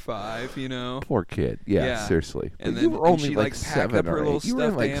 4 or 5. Poor kid. Yeah, Yeah. seriously. And But then you were only she, like packed 7 up her or little 8. You were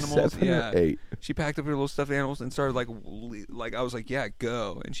stuffed like animals. 7 yeah. or 8. She packed up her little stuffed animals and started like I was like, yeah,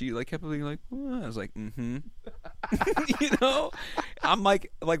 go. And she like kept being like, I was like, mm-hmm. I'm like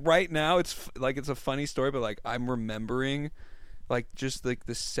right now it's a funny story, but like I'm remembering like just like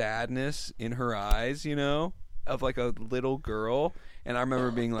the sadness in her eyes, of like a little girl. And I remember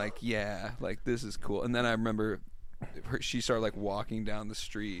being like, yeah, like this is cool. And then I remember she started like walking down the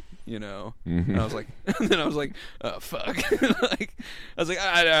street, And I was like, oh fuck. Like I was like,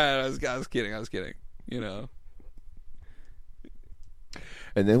 I was kidding,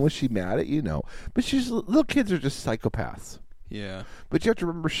 And then was she mad at you? No. But little kids are just psychopaths. Yeah. But you have to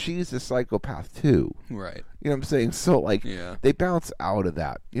remember she's a psychopath too. Right. You know what I'm saying? So like Yeah. they bounce out of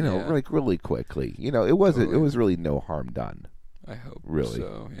that, Yeah. like really quickly. It wasn't Totally. it was really no harm done. I hope Really.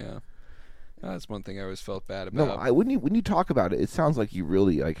 so, yeah. That's one thing I always felt bad No, about. when you talk about it, it sounds like you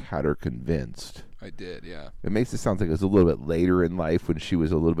really like had her convinced. I did, yeah. It makes it sound like it was a little bit later in life when she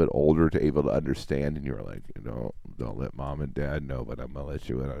was a little bit older to able to understand, and you were like, don't let mom and dad know, but I'm gonna let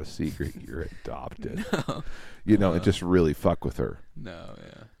you in on a secret. You're adopted. And just really fuck with her. No,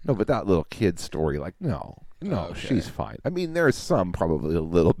 yeah. No, but that little kid story, like, no, Okay. she's fine. I mean, there's some probably a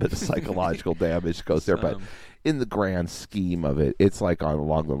little bit of psychological damage goes there, but Some. in the grand scheme of it, it's like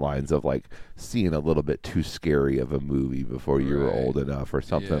along the lines of like seeing a little bit too scary of a movie before you were Right. old enough or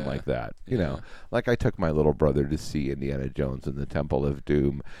something Yeah. like that. Yeah. Like I took my little brother to see Indiana Jones and the Temple of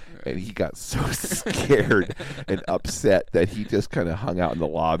Doom, and he got so scared and upset that he just kind of hung out in the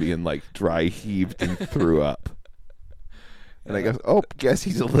lobby and like dry heaved and threw up. And I guess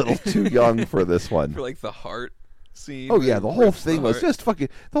he's a little too young for this one. For like the heart scene. Oh where yeah, he the whole rips thing was heart. just fucking.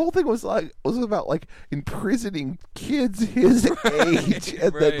 The whole thing was about like imprisoning kids his age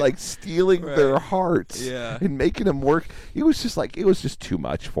and then right. like stealing their Right. hearts Yeah. and making them work. It was just too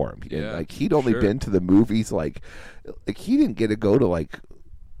much for him. And, Yeah, like he'd only sure. been to the movies like he didn't get to go to like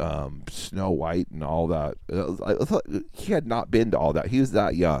Snow White and all that. I thought he had not been to all that. He was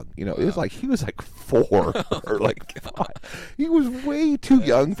that young. It was like he was like 4 or like 5. He was way too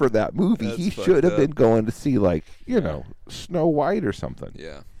young for that movie. That's He fucked should have up. been going to see like Snow White or something.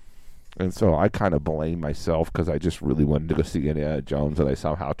 Yeah. And so I kind of blame myself because I just really wanted to go see Indiana Jones, and I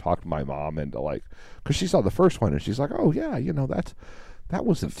somehow talked my mom into like, because she saw the first one and she's like, oh yeah, that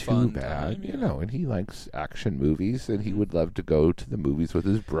wasn't It's a too fun bad, time, yeah. and he likes action movies and he would love to go to the movies with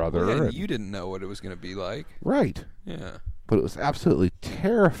his brother. Well, yeah, and- you didn't know what it was going to be like. right. Yeah. But it was absolutely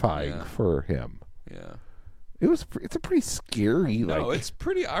terrifying Yeah. for him. Yeah. It's a pretty scary, No, like, it's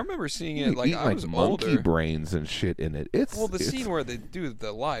pretty. I remember seeing you it like eat, I like was monkey older. brains and shit in it. It's Well, the it's- scene where they do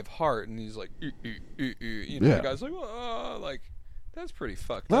the live heart and he's like, Yeah. the guy's like, like that's pretty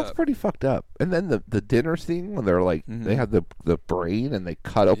fucked That's up. pretty fucked up. And then the dinner scene when they're like they have the brain and they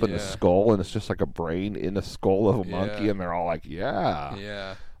cut open the Yeah. skull and it's just like a brain in a skull of a monkey Yeah. and they're all like, yeah.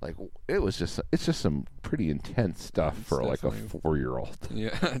 Yeah. Like it's just some pretty intense stuff It's for like a definitely- 4-year-old, Yeah.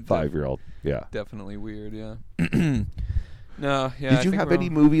 5-year-old. Yeah. Definitely weird. Yeah. No. Yeah. I Did you think have we're any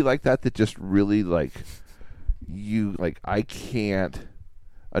all- movie like that just really like you like I can't.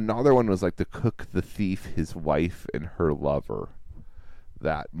 Another one was like The Cook, the Thief, His Wife, and Her Lover.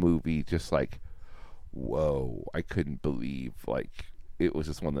 That movie just like, whoa, I couldn't believe like it was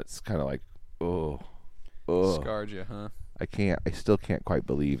just one that's kind of like, oh, scarred you, huh? I still can't quite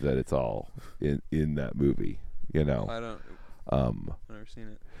believe that it's all in that movie. You know, I don't. um, I've never seen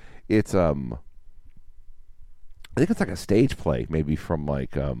it. it's I think it's like a stage play, maybe from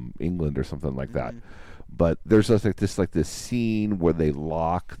like England or something like that. But there's just like this scene where they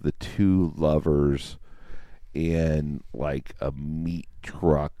lock the two lovers in like a meat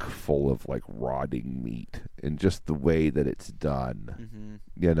truck full of like rotting meat, and just the way that it's done,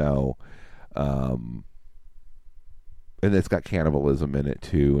 you know, and it's got cannibalism in it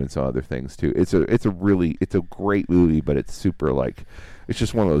too, and some other things too. It's a great movie, but it's super like, it's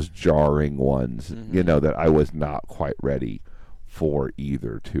just one of those jarring ones, you know, that I was not quite ready for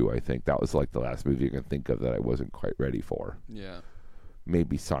either too. I think that was like the last movie I can think of that I wasn't quite ready for. Yeah.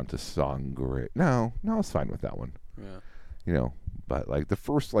 Maybe Santa Sangre. No, I was fine with that one. Yeah. You know, but like the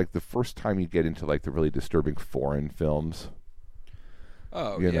first time you get into like the really disturbing foreign films,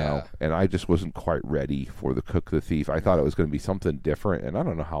 Oh, you yeah. know, and I just wasn't quite ready for The Cook the Thief. I thought it was going to be something different, and I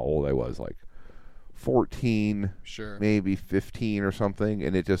don't know how old I was, like 14, Sure. maybe 15 or something,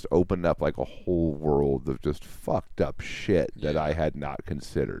 and it just opened up like a whole world of just fucked up shit that I had not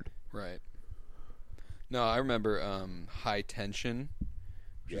considered. Right. No, I remember High Tension,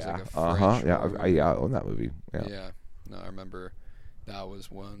 which was like a Yeah, French I own that movie. Yeah. Yeah. No, I remember that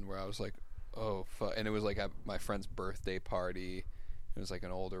was one where I was like, oh, fuck. And it was like at my friend's birthday party. It was like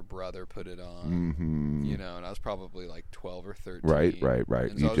an older brother put it on, you know, and I was probably like 12 or 13. Right.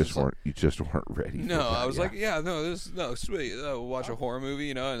 And You so just weren't ready. No, for that, I was like, no, sweet. We'll watch a horror movie,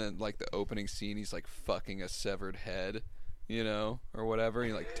 you know, and then like the opening scene, he's like fucking a severed head, you know, or whatever.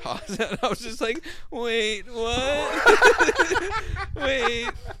 And he like tosses it. I was just like, wait, what? Wait.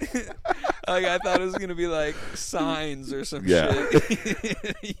 Like I thought it was gonna be like Signs or some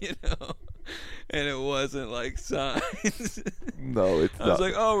shit, you know. And it wasn't like Signs. No, it's not. I was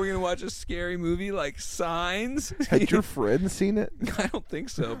like, oh, we're going to watch a scary movie like Signs? Had your friends seen it? I don't think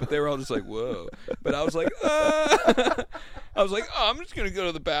so, but they were all just like, whoa. But I was like, I was like, oh, I'm just going to go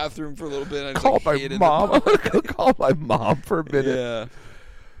to the bathroom for a little bit. I just, Call like, my hated mom. Call my mom for a minute. Yeah.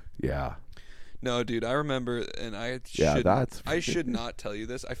 Yeah. No, dude, I remember, and I should not tell you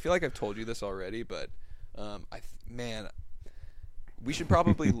this. I feel like I've told you this already, but man, we should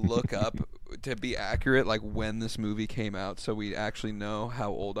probably look up to be accurate, like when this movie came out, so we actually know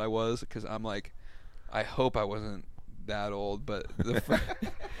how old I was. Because I'm like, I hope I wasn't that old, but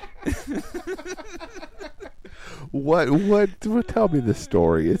What? Tell me the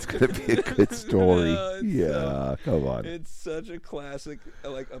story. It's gonna be a good story. No, come on. It's such a classic,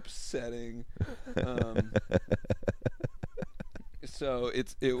 like upsetting. So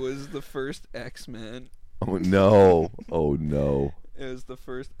it was the first X-Men. Oh no! Oh no! It was the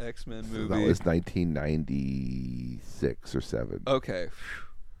first X-Men movie. So that was 1996 or 7. Okay.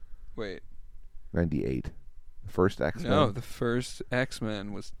 Wait. 98. First X-Men. No, the first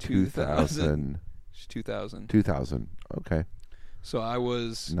X-Men was 2000. 2000. 2000. Okay. So I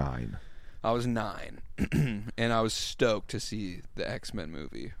was 9. I was 9, and I was stoked to see the X-Men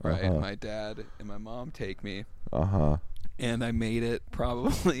movie. Right, my dad and my mom take me. And I made it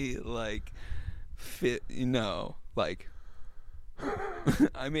probably like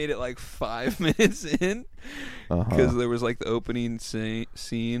I made it like 5 minutes in, because there was like the opening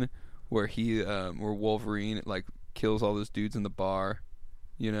scene where where Wolverine like kills all those dudes in the bar,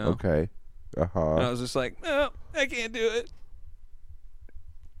 you know. Okay. And I was just like, no, I can't do it.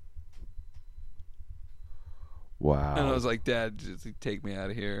 Wow. And I was like, Dad, just take me out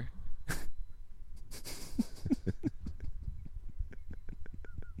of here.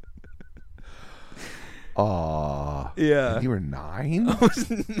 Aw. Yeah. And you were 9? I was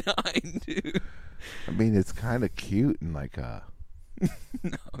 9, dude. I mean, it's kind of cute and like No,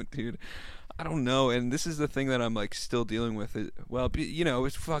 dude. I don't know, and this is the thing that I'm like still dealing with. Well, you know,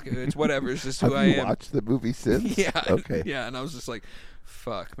 it's whatever. It's just who I am. Have you watched the movie since? Yeah. Okay. Yeah, and I was just like,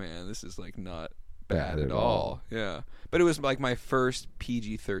 fuck, man, this is like not bad at all. Yeah, but it was like my first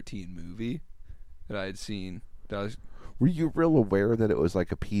PG-13 movie that I had seen. Were you real aware that it was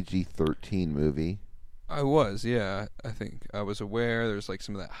like a PG-13 movie? I was, yeah. I think I was aware. There's like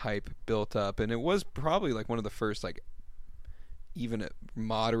some of that hype built up, and it was probably like one of the first like even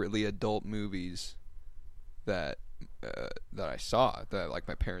moderately adult movies that I saw, that like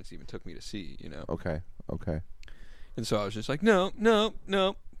my parents even took me to see, you know. Okay. And so I was just like, no,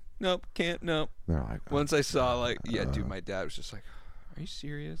 can't, no. They're like, Once I saw like, yeah, dude, my dad was just like, are you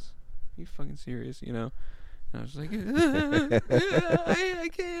serious? Are you fucking serious? You know. And I was like, I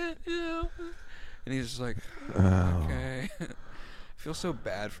can't, you know. And he's just like, okay. I feel so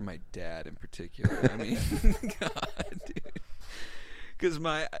bad for my dad in particular. I mean, God, dude. Because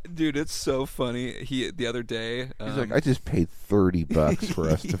dude, it's so funny. The other day, He's like, I just paid $30 for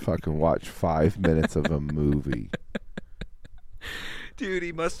us to fucking watch 5 minutes of a movie. Dude,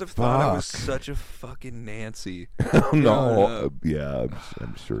 he must have thought I was such a fucking Nancy. No, yeah,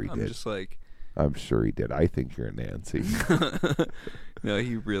 I'm sure he did. I'm just like, I'm sure he did. I think you're a Nancy. no,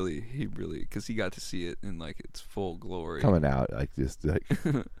 he really, because he got to see it in like its full glory, Coming out like just like,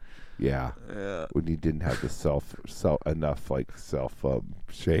 yeah. When you didn't have the self enough like self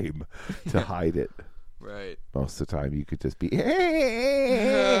shame to hide it. Right. Most of the time, you could just be,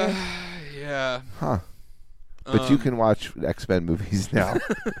 yeah. Huh. But you can watch X-Men movies now.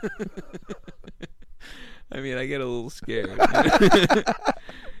 I mean, I get a little scared.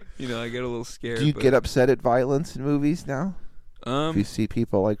 You know, I get a little scared. Do you get upset at violence in movies now? If you see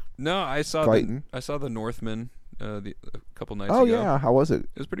people like no, I saw fighting? I saw The Northman a couple nights ago. Oh yeah, how was it?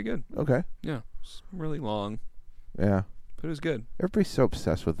 It was pretty good. Okay. Yeah, it's really long. Yeah. But it was good. Everybody's so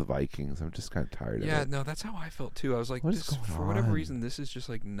obsessed with the Vikings. I'm just kind of tired of it. Yeah, no, that's how I felt too. I was like, for whatever reason, this is just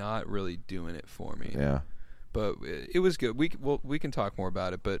like not really doing it for me. Yeah. But it was good. We can talk more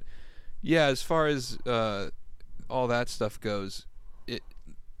about it. But yeah, as far as all that stuff goes,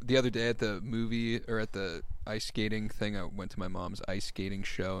 the other day at the movie or at the ice skating thing, I went to my mom's ice skating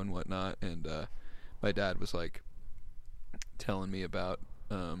show and whatnot, and my dad was like telling me about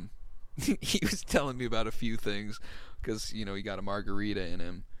he was telling me about a few things because you know he got a margarita in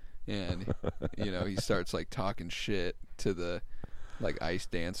him, and you know he starts like talking shit to the like ice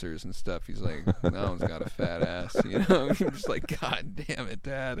dancers and stuff. He's like, that one's got a fat ass, you know. I'm just like, God damn it,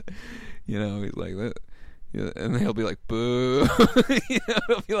 Dad. You know, he's like that. Yeah, and he'll be like, boo. You know,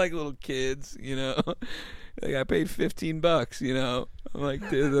 it'll be like little kids, you know. Like, I paid $15, you know. I'm like,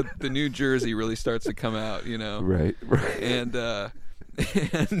 the New Jersey really starts to come out, you know. Right.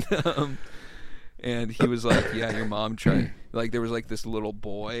 And he was like, yeah, your mom tried. Like, there was like this little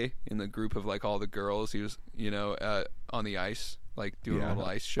boy in the group of like all the girls. He was, you know, on the ice, like doing a little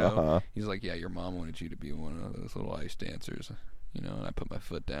ice show. Uh-huh. He's like, yeah, your mom wanted you to be one of those little ice dancers, you know. And I put my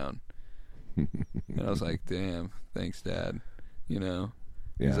foot down. And I was like, damn, thanks, Dad. You know.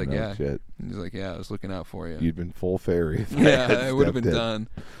 Yeah, he's like, no yeah. shit. He's like, yeah, I was looking out for you. You'd been full fairy. Yeah, it would have been done.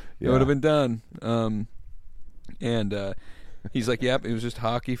 Yeah. It would have been done. And he's like, yep, it was just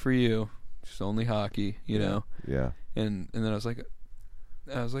hockey for you. Just only hockey, you know. Yeah. And then I was like,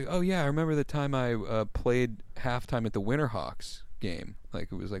 oh yeah, I remember the time I played halftime at the Winterhawks game.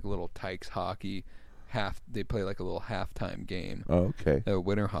 Like it was like a little Tykes hockey they play like a little halftime game. Oh, okay. A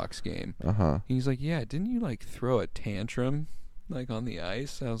Winterhawks game. Uh-huh. He's like, yeah, didn't you like throw a tantrum like on the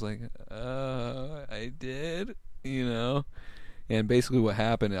ice? I was like, I did, you know. And basically what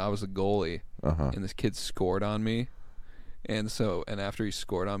happened, I was a goalie, and this kid scored on me. And after he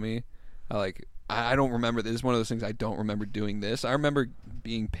scored on me, I don't remember. This is one of those things I don't remember doing this. I remember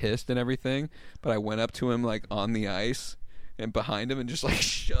being pissed and everything, but I went up to him like on the ice and behind him and just like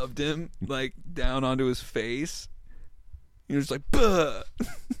shoved him like down onto his face. He was like, "Buh."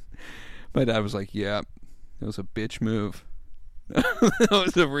 My dad was like, "Yeah, it was a bitch move." That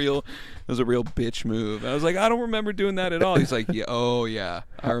was a real bitch move. I was like, I don't remember doing that at all. He's like, yeah, oh yeah,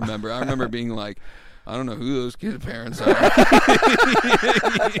 I remember. I remember being like, I don't know who those kids' parents are.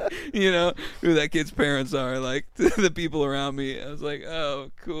 You know, who that kid's parents are, like the people around me. I was like,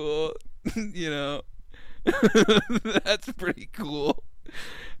 oh, cool. You know, that's pretty cool.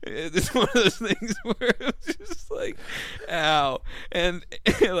 It's one of those things where it's just like, ow, and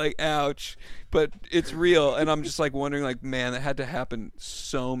like, ouch, but it's real, and I'm just like wondering, like, man, that had to happen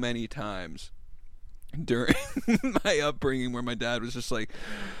so many times during my upbringing, where my dad was just like,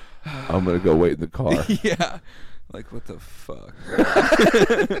 I'm gonna go wait in the car. Yeah, like what the fuck,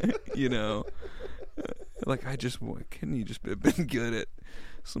 you know, like couldn't you just have been good at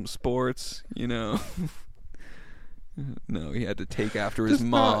some sports, you know? No, he had to take after his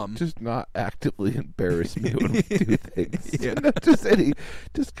mom. Just not actively embarrass me when we do things. Yeah. Not just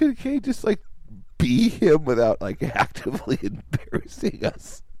like be him without like actively embarrassing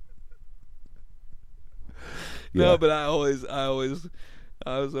us. No, but I was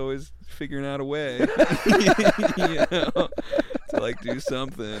always figuring out a way, you know, to like do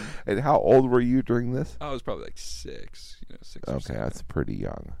something. And how old were you during this? I was probably like 6, you know, 6 or Okay, 7. that's pretty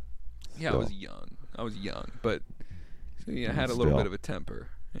young. Yeah, Still. I was young, but you know, I had a little Still. bit of a temper,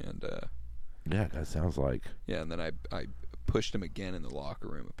 and Yeah, that sounds like. yeah, and then I pushed him again in the locker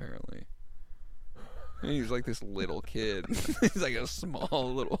room apparently. And he was like this little kid. He's like a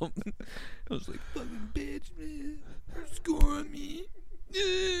small little. I was like, fucking bitch, man, don't score on me.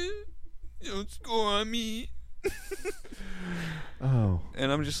 Don't score on me. Oh.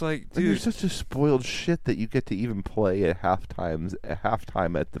 And I'm I'm just like, And you're dude. such a spoiled shit that you get to even play at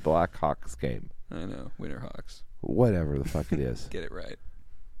halftime at the Blackhawks game. I know, Winterhawks. Whatever the fuck it is. Get it right.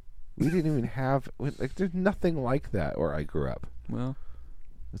 We didn't even have like. There's nothing like that where I grew up. Well,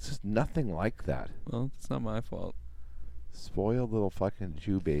 It's just nothing like that. it's not my fault. Spoiled little fucking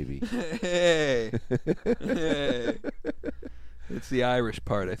Jew baby. Hey, hey. It's the Irish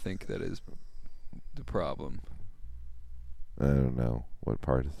part, I think, that is the problem. I don't know what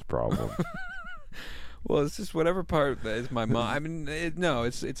part is the problem. Well, it's just whatever part that is my mom. I mean, no,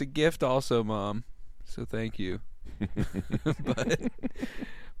 it's a gift also, Mom. So thank you.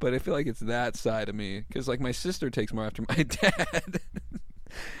 But I feel like it's that side of me because like my sister takes more after my dad,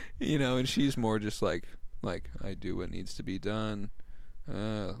 you know, and she's more just like I do what needs to be done,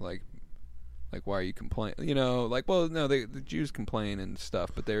 like why are you complaining? You know, like well, no, the Jews complain and stuff,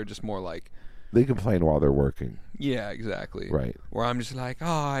 but they're just more like. They complain while they're working. Yeah, exactly. Right. Where I'm just like, oh,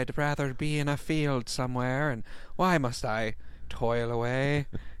 I'd rather be in a field somewhere, and why must I toil away?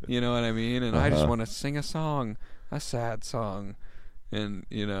 You know what I mean? And I just want to sing a song, a sad song, and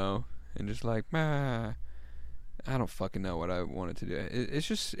you know, and just like, I don't fucking know what I wanted to do. It's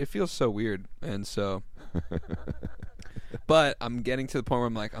just, it feels so weird, and so. But I'm getting to the point where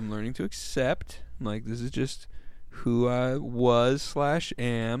I'm like, I'm learning to accept. I'm like, this is just who I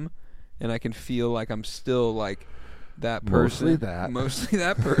was/am. And I can feel like I'm still like that person. Mostly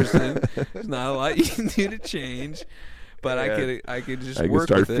that person. There's not a lot you can do to change, but Yeah. I could just I can work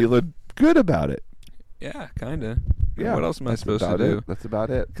start with it. feeling good about it. Yeah, kind of. Yeah. What else am I that's supposed to about do? it. That's about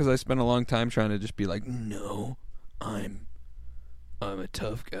it. Because I spent a long time trying to just be like, no, I'm a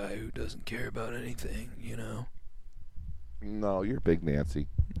tough guy who doesn't care about anything. You know. No, you're big Nancy.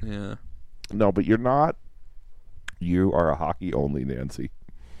 Yeah. No, but you're not. You are a hockey only Nancy.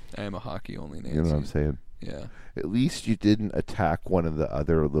 I am a hockey only Nancy. You know what I'm saying? Yeah. At least you didn't attack one of the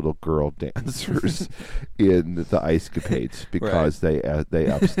other little girl dancers in the Ice Capades because they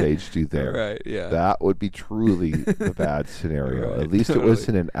upstaged you there. Right. Yeah. That would be truly the bad scenario. Right, At least totally. it was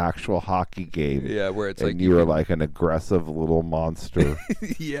in an actual hockey game. Yeah, where it's and like you were can- like an aggressive little monster.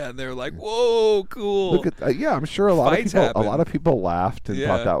 Yeah, and they're like, "Whoa, cool!" Look at yeah, I'm sure a lot Fights of people laughed and Yeah.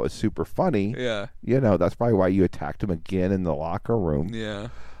 thought that was super funny. Yeah, You know, that's probably why you attacked him again in the locker room. yeah.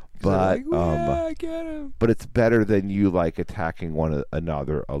 'Cause But they're like, yeah, I get him. but it's better than you like attacking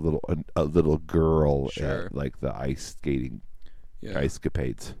a little girl Sure. at like the ice skating Yeah, ice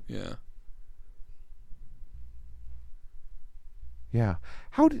capades. yeah. Yeah.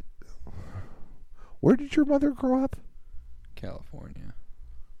 Where did your mother grow up? California.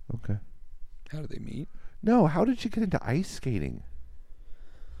 Okay. How did they meet? No, how did you get into ice skating?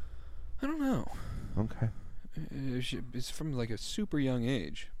 I don't know. Okay. It's from like a super young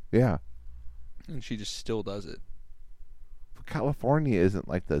age, Yeah. and she just still does it. California isn't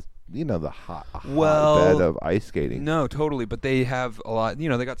like the Well, hotbed of ice skating. No, totally. But they have a lot. You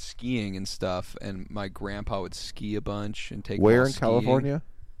know, they got skiing and stuff. And my grandpa would ski a bunch and take. them Where all in skiing. California?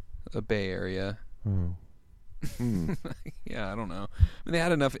 The Bay Area. Oh. Hmm. Yeah, I don't know. I mean, they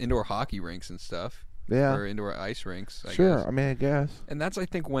had enough indoor hockey rinks and stuff. Yeah. Or indoor ice rinks. I Sure. guess. I mean, I guess. And that's, I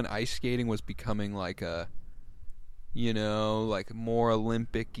think, when ice skating was becoming like a, you know, like more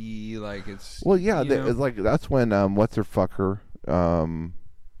Olympic-y, like it's. Well, yeah, you know? it's like that's when what's her fucker,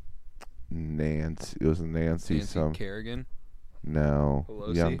 Nancy. It was Nancy. Nancy Kerrigan. No,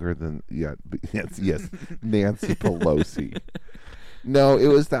 Pelosi? younger than yes, Nancy Pelosi. No, it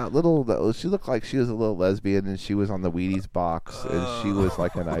was that little. She looked like she was a little lesbian, and she was on the Wheaties box, and she was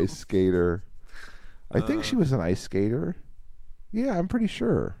like an ice skater. I think she was an ice skater. Yeah, I'm pretty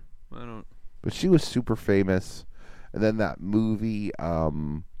sure. I don't. But she was super famous. And then that movie, I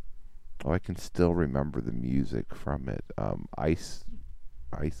can still remember the music from it. Ice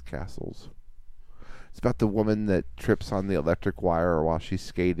Castles. It's about the woman that trips on the electric wire while she's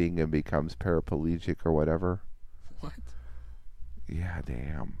skating and becomes paraplegic or whatever. What? Yeah,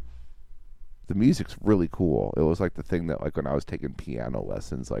 damn. The music's really cool. It was like the thing that, like, when I was taking piano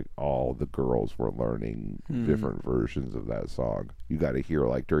lessons, like, all the girls were learning different versions of that song. You got to hear,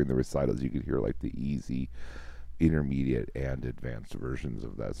 like, during the recitals, you could hear, like, the easy, intermediate, and advanced versions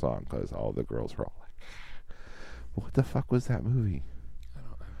of that song because all the girls were all like, what the fuck was that movie? I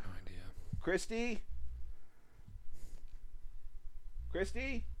have no idea. Christy?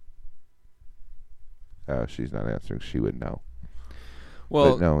 She's not answering. She would know.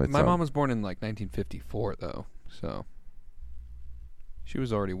 Well, But no, it's, my mom was born in like 1954, though, so she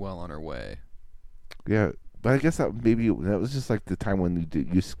was already well on her way. Yeah, but I guess that was just like the time when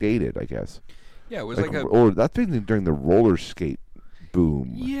you skated, I guess. Yeah, it was like a. or that's been during the roller skate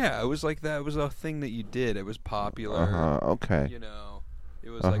boom. Yeah, it was like that. It was a thing that you did. It was popular. Okay. You know, It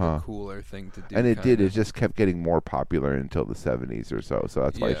was like a cooler thing to do. And it did. kinda. It just kept getting more popular until the 70s or so. So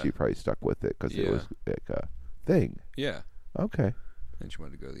that's why Yeah. she probably stuck with it, because it Yeah. was like a thing. Yeah. Okay. And she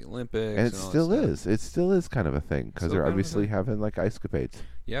wanted to go to the Olympics. And it all that still stuff. is. It still is kind of a thing, because Still they're kind of a obviously thing. having like ice capades.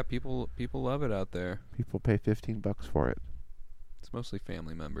 Yeah, people love it out there. People pay $15 for it. It's mostly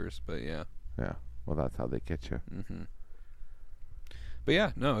family members, but yeah. Yeah. Well, that's how they get you. hmm But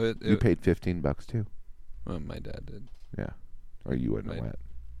yeah, no, You paid $15 too. well, my dad did. Yeah. Or you wouldn't have My- went.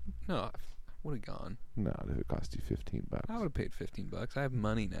 No, I would have gone. No, if it cost you $15. I would have paid $15. I have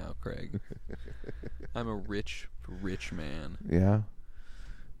money now, Craig. I'm a rich man. Yeah.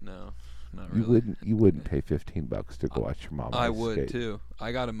 No, not You really. wouldn't pay $15 to go watch your mom. I ice would skate. too.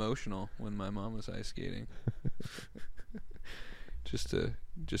 I got emotional when my mom was ice skating. just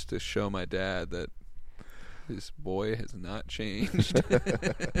to show my dad that this boy has not changed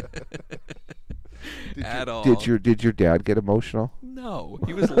at all. Did your dad get emotional? No,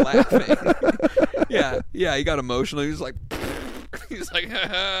 he was laughing. yeah, he got emotional. He was like,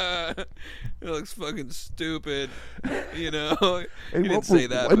 it looks fucking stupid, you know. He didn't say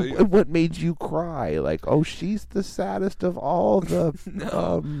that, but And what made you cry? Like, oh, she's the saddest of all the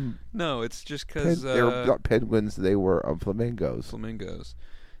no, it's just because they were not penguins. They were flamingos. flamingos.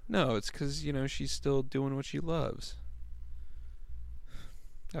 No, it's because she's still doing what she loves.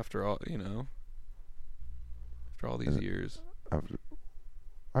 After all, after all these years,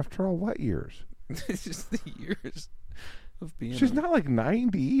 After all, what years? it's just the years of being. She's not like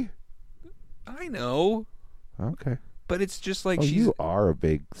 90. I know, Okay. but it's just like Oh, she's. you are a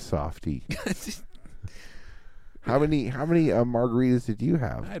big softie. How many margaritas did you I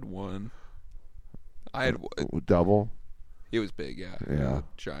have? had one. I had. Double. It was big, yeah. It was Yeah. a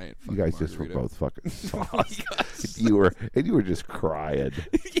giant. You Fucking guys just were margarita. both fucking sauce. Yes. you were just crying.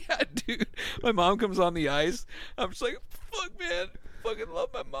 Yeah, dude. My mom comes on the ice. I'm just like, fuck, man. Fucking love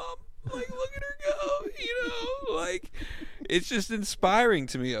my mom. Like, look at her go. Like, it's just inspiring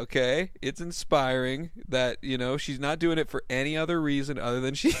to me, okay? It's inspiring that, she's not doing it for any other reason other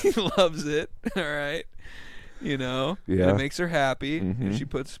than she loves it, all right? And Yeah. it makes her happy, Mhm. and she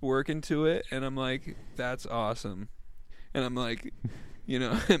puts work into it, and I'm like, that's awesome. And I'm like,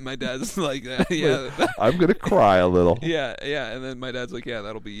 and my dad's like, yeah. I'm gonna cry a little. Yeah, and then my dad's like, yeah,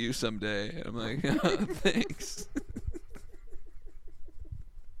 that'll be you someday. And I'm like, oh, thanks.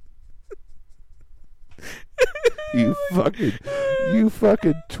 You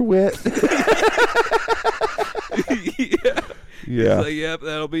fucking twit. Yeah. Yeah. He's like, yep,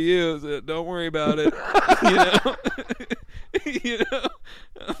 that'll be you. So don't worry about it.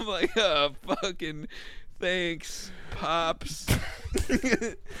 I'm like, oh, fucking thanks, Pops.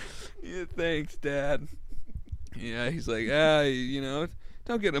 Yeah, thanks, Dad. Yeah, he's like,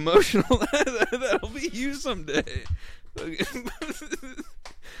 don't get emotional. That'll be you someday. Fucking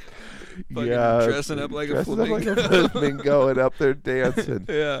dressing up like a flamingo and up there dancing.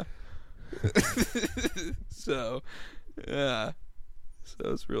 Yeah. So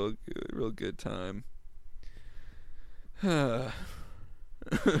it's real good time. Yeah,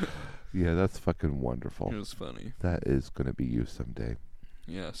 that's fucking wonderful. It was funny. That is gonna be you someday.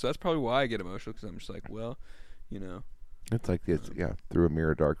 Yeah, so that's probably why I get emotional, because I'm just like, well, It's like through a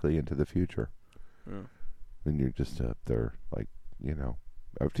mirror darkly into the future. Yeah. And you're just up there, like,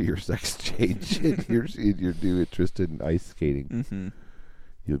 after your sex change, and you're interested in ice skating. Mm-hmm.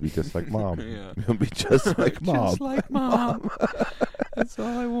 You'll be just like mom. Yeah. You'll be just like mom. Just like mom. That's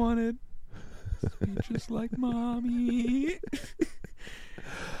all I wanted. Be just like mommy.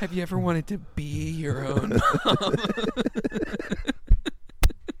 Have you ever wanted to be your own mom?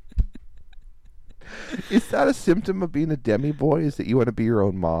 Is that a symptom of being a demi boy? Is that you want to be your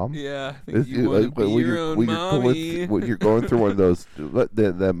own mom? Yeah, I think you want to be when your you're- own when mommy. when you're going through one of those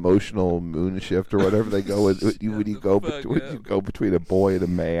the emotional moon shift or whatever they go with when you go between a boy and a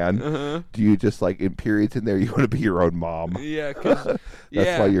man. Uh-huh. Do you just like in periods in there you want to be your own mom? Yeah, because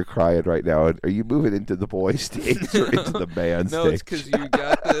That's why you're crying right now. Are you moving into the boy stage or into the man No, stage? it's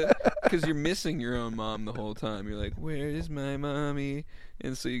because you're missing your own mom the whole time. You're like, where is my mommy?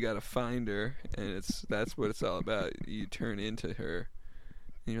 And so you got to find her, and that's what it's all about. You turn into her,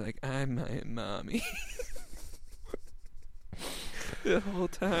 and you're like, I'm my mommy. The whole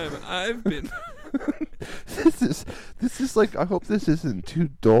time I've been. This is like, I hope this isn't too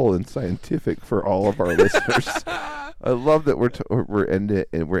dull and scientific for all of our listeners. I love that we're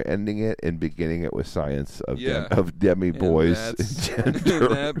ending it and beginning it with science of demi boys and gender.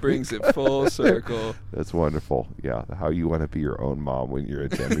 That brings it full circle. That's wonderful. Yeah, how you want to be your own mom when you're a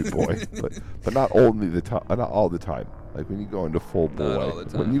demi boy, but not all the time. Like when you go into full boy. Not all the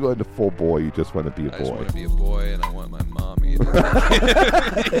time. When you go into full boy, you just want to be a I boy. just want to be a boy, and I want my mommy.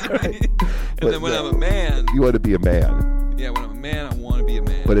 And then when I'm a man, You want to be a man. yeah, when I'm a man, I want to be a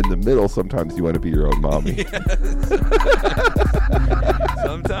man. But in the middle, sometimes you want to be your own mommy.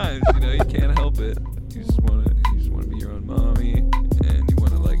 Sometimes, you can't help it. You just want to be your own mommy, and you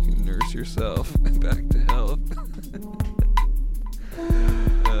want to like nurse yourself back to health.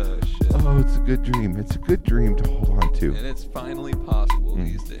 Oh shit! Oh, it's a good dream. It's a good dream to hold on to. And it's finally possible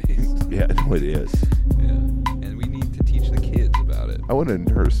these days. Yeah, no, it is. Yeah, and we need to teach the kids about it. I want to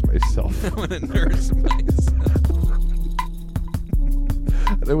nurse myself. I want to nurse myself.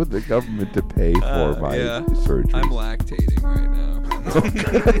 I want the government to pay for my surgery. I'm lactating right now.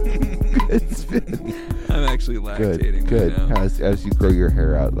 It's been I'm actually lactating good. right now. As you grow your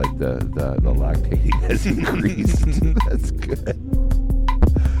hair out, like the lactating has increased. That's good.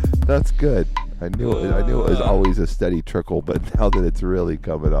 That's good. I knew it was always a steady trickle, but now that it's really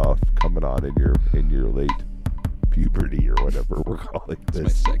coming on in your late puberty or whatever we're calling It's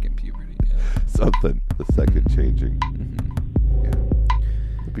this. my second puberty. Yeah. Something. The second changing. Mm-hmm. Yeah.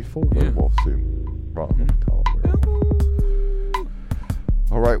 It'll be full werewolf soon. Well, tell them werewolf.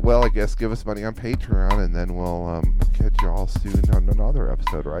 All right. Well, I guess give us money on Patreon, and then we'll catch you all soon on another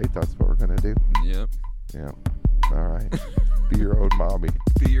episode. Right? That's what we're gonna do. Yep. Yeah. All right. Be your own mommy.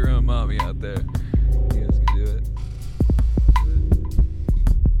 Be your own mommy out there. You guys can do it.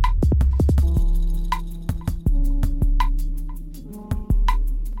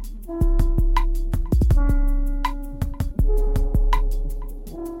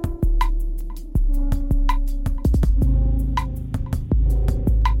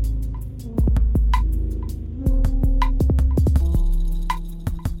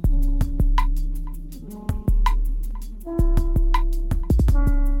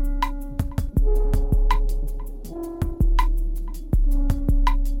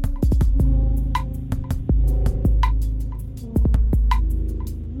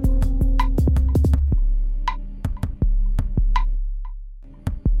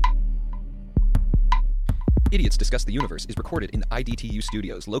 Idiots Discuss the Universe is recorded in the IDTU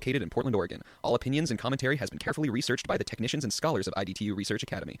studios located in Portland, Oregon. All opinions and commentary has been carefully researched by the technicians and scholars of IDTU Research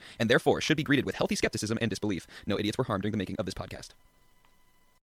Academy, and therefore should be greeted with healthy skepticism and disbelief. No idiots were harmed during the making of this podcast.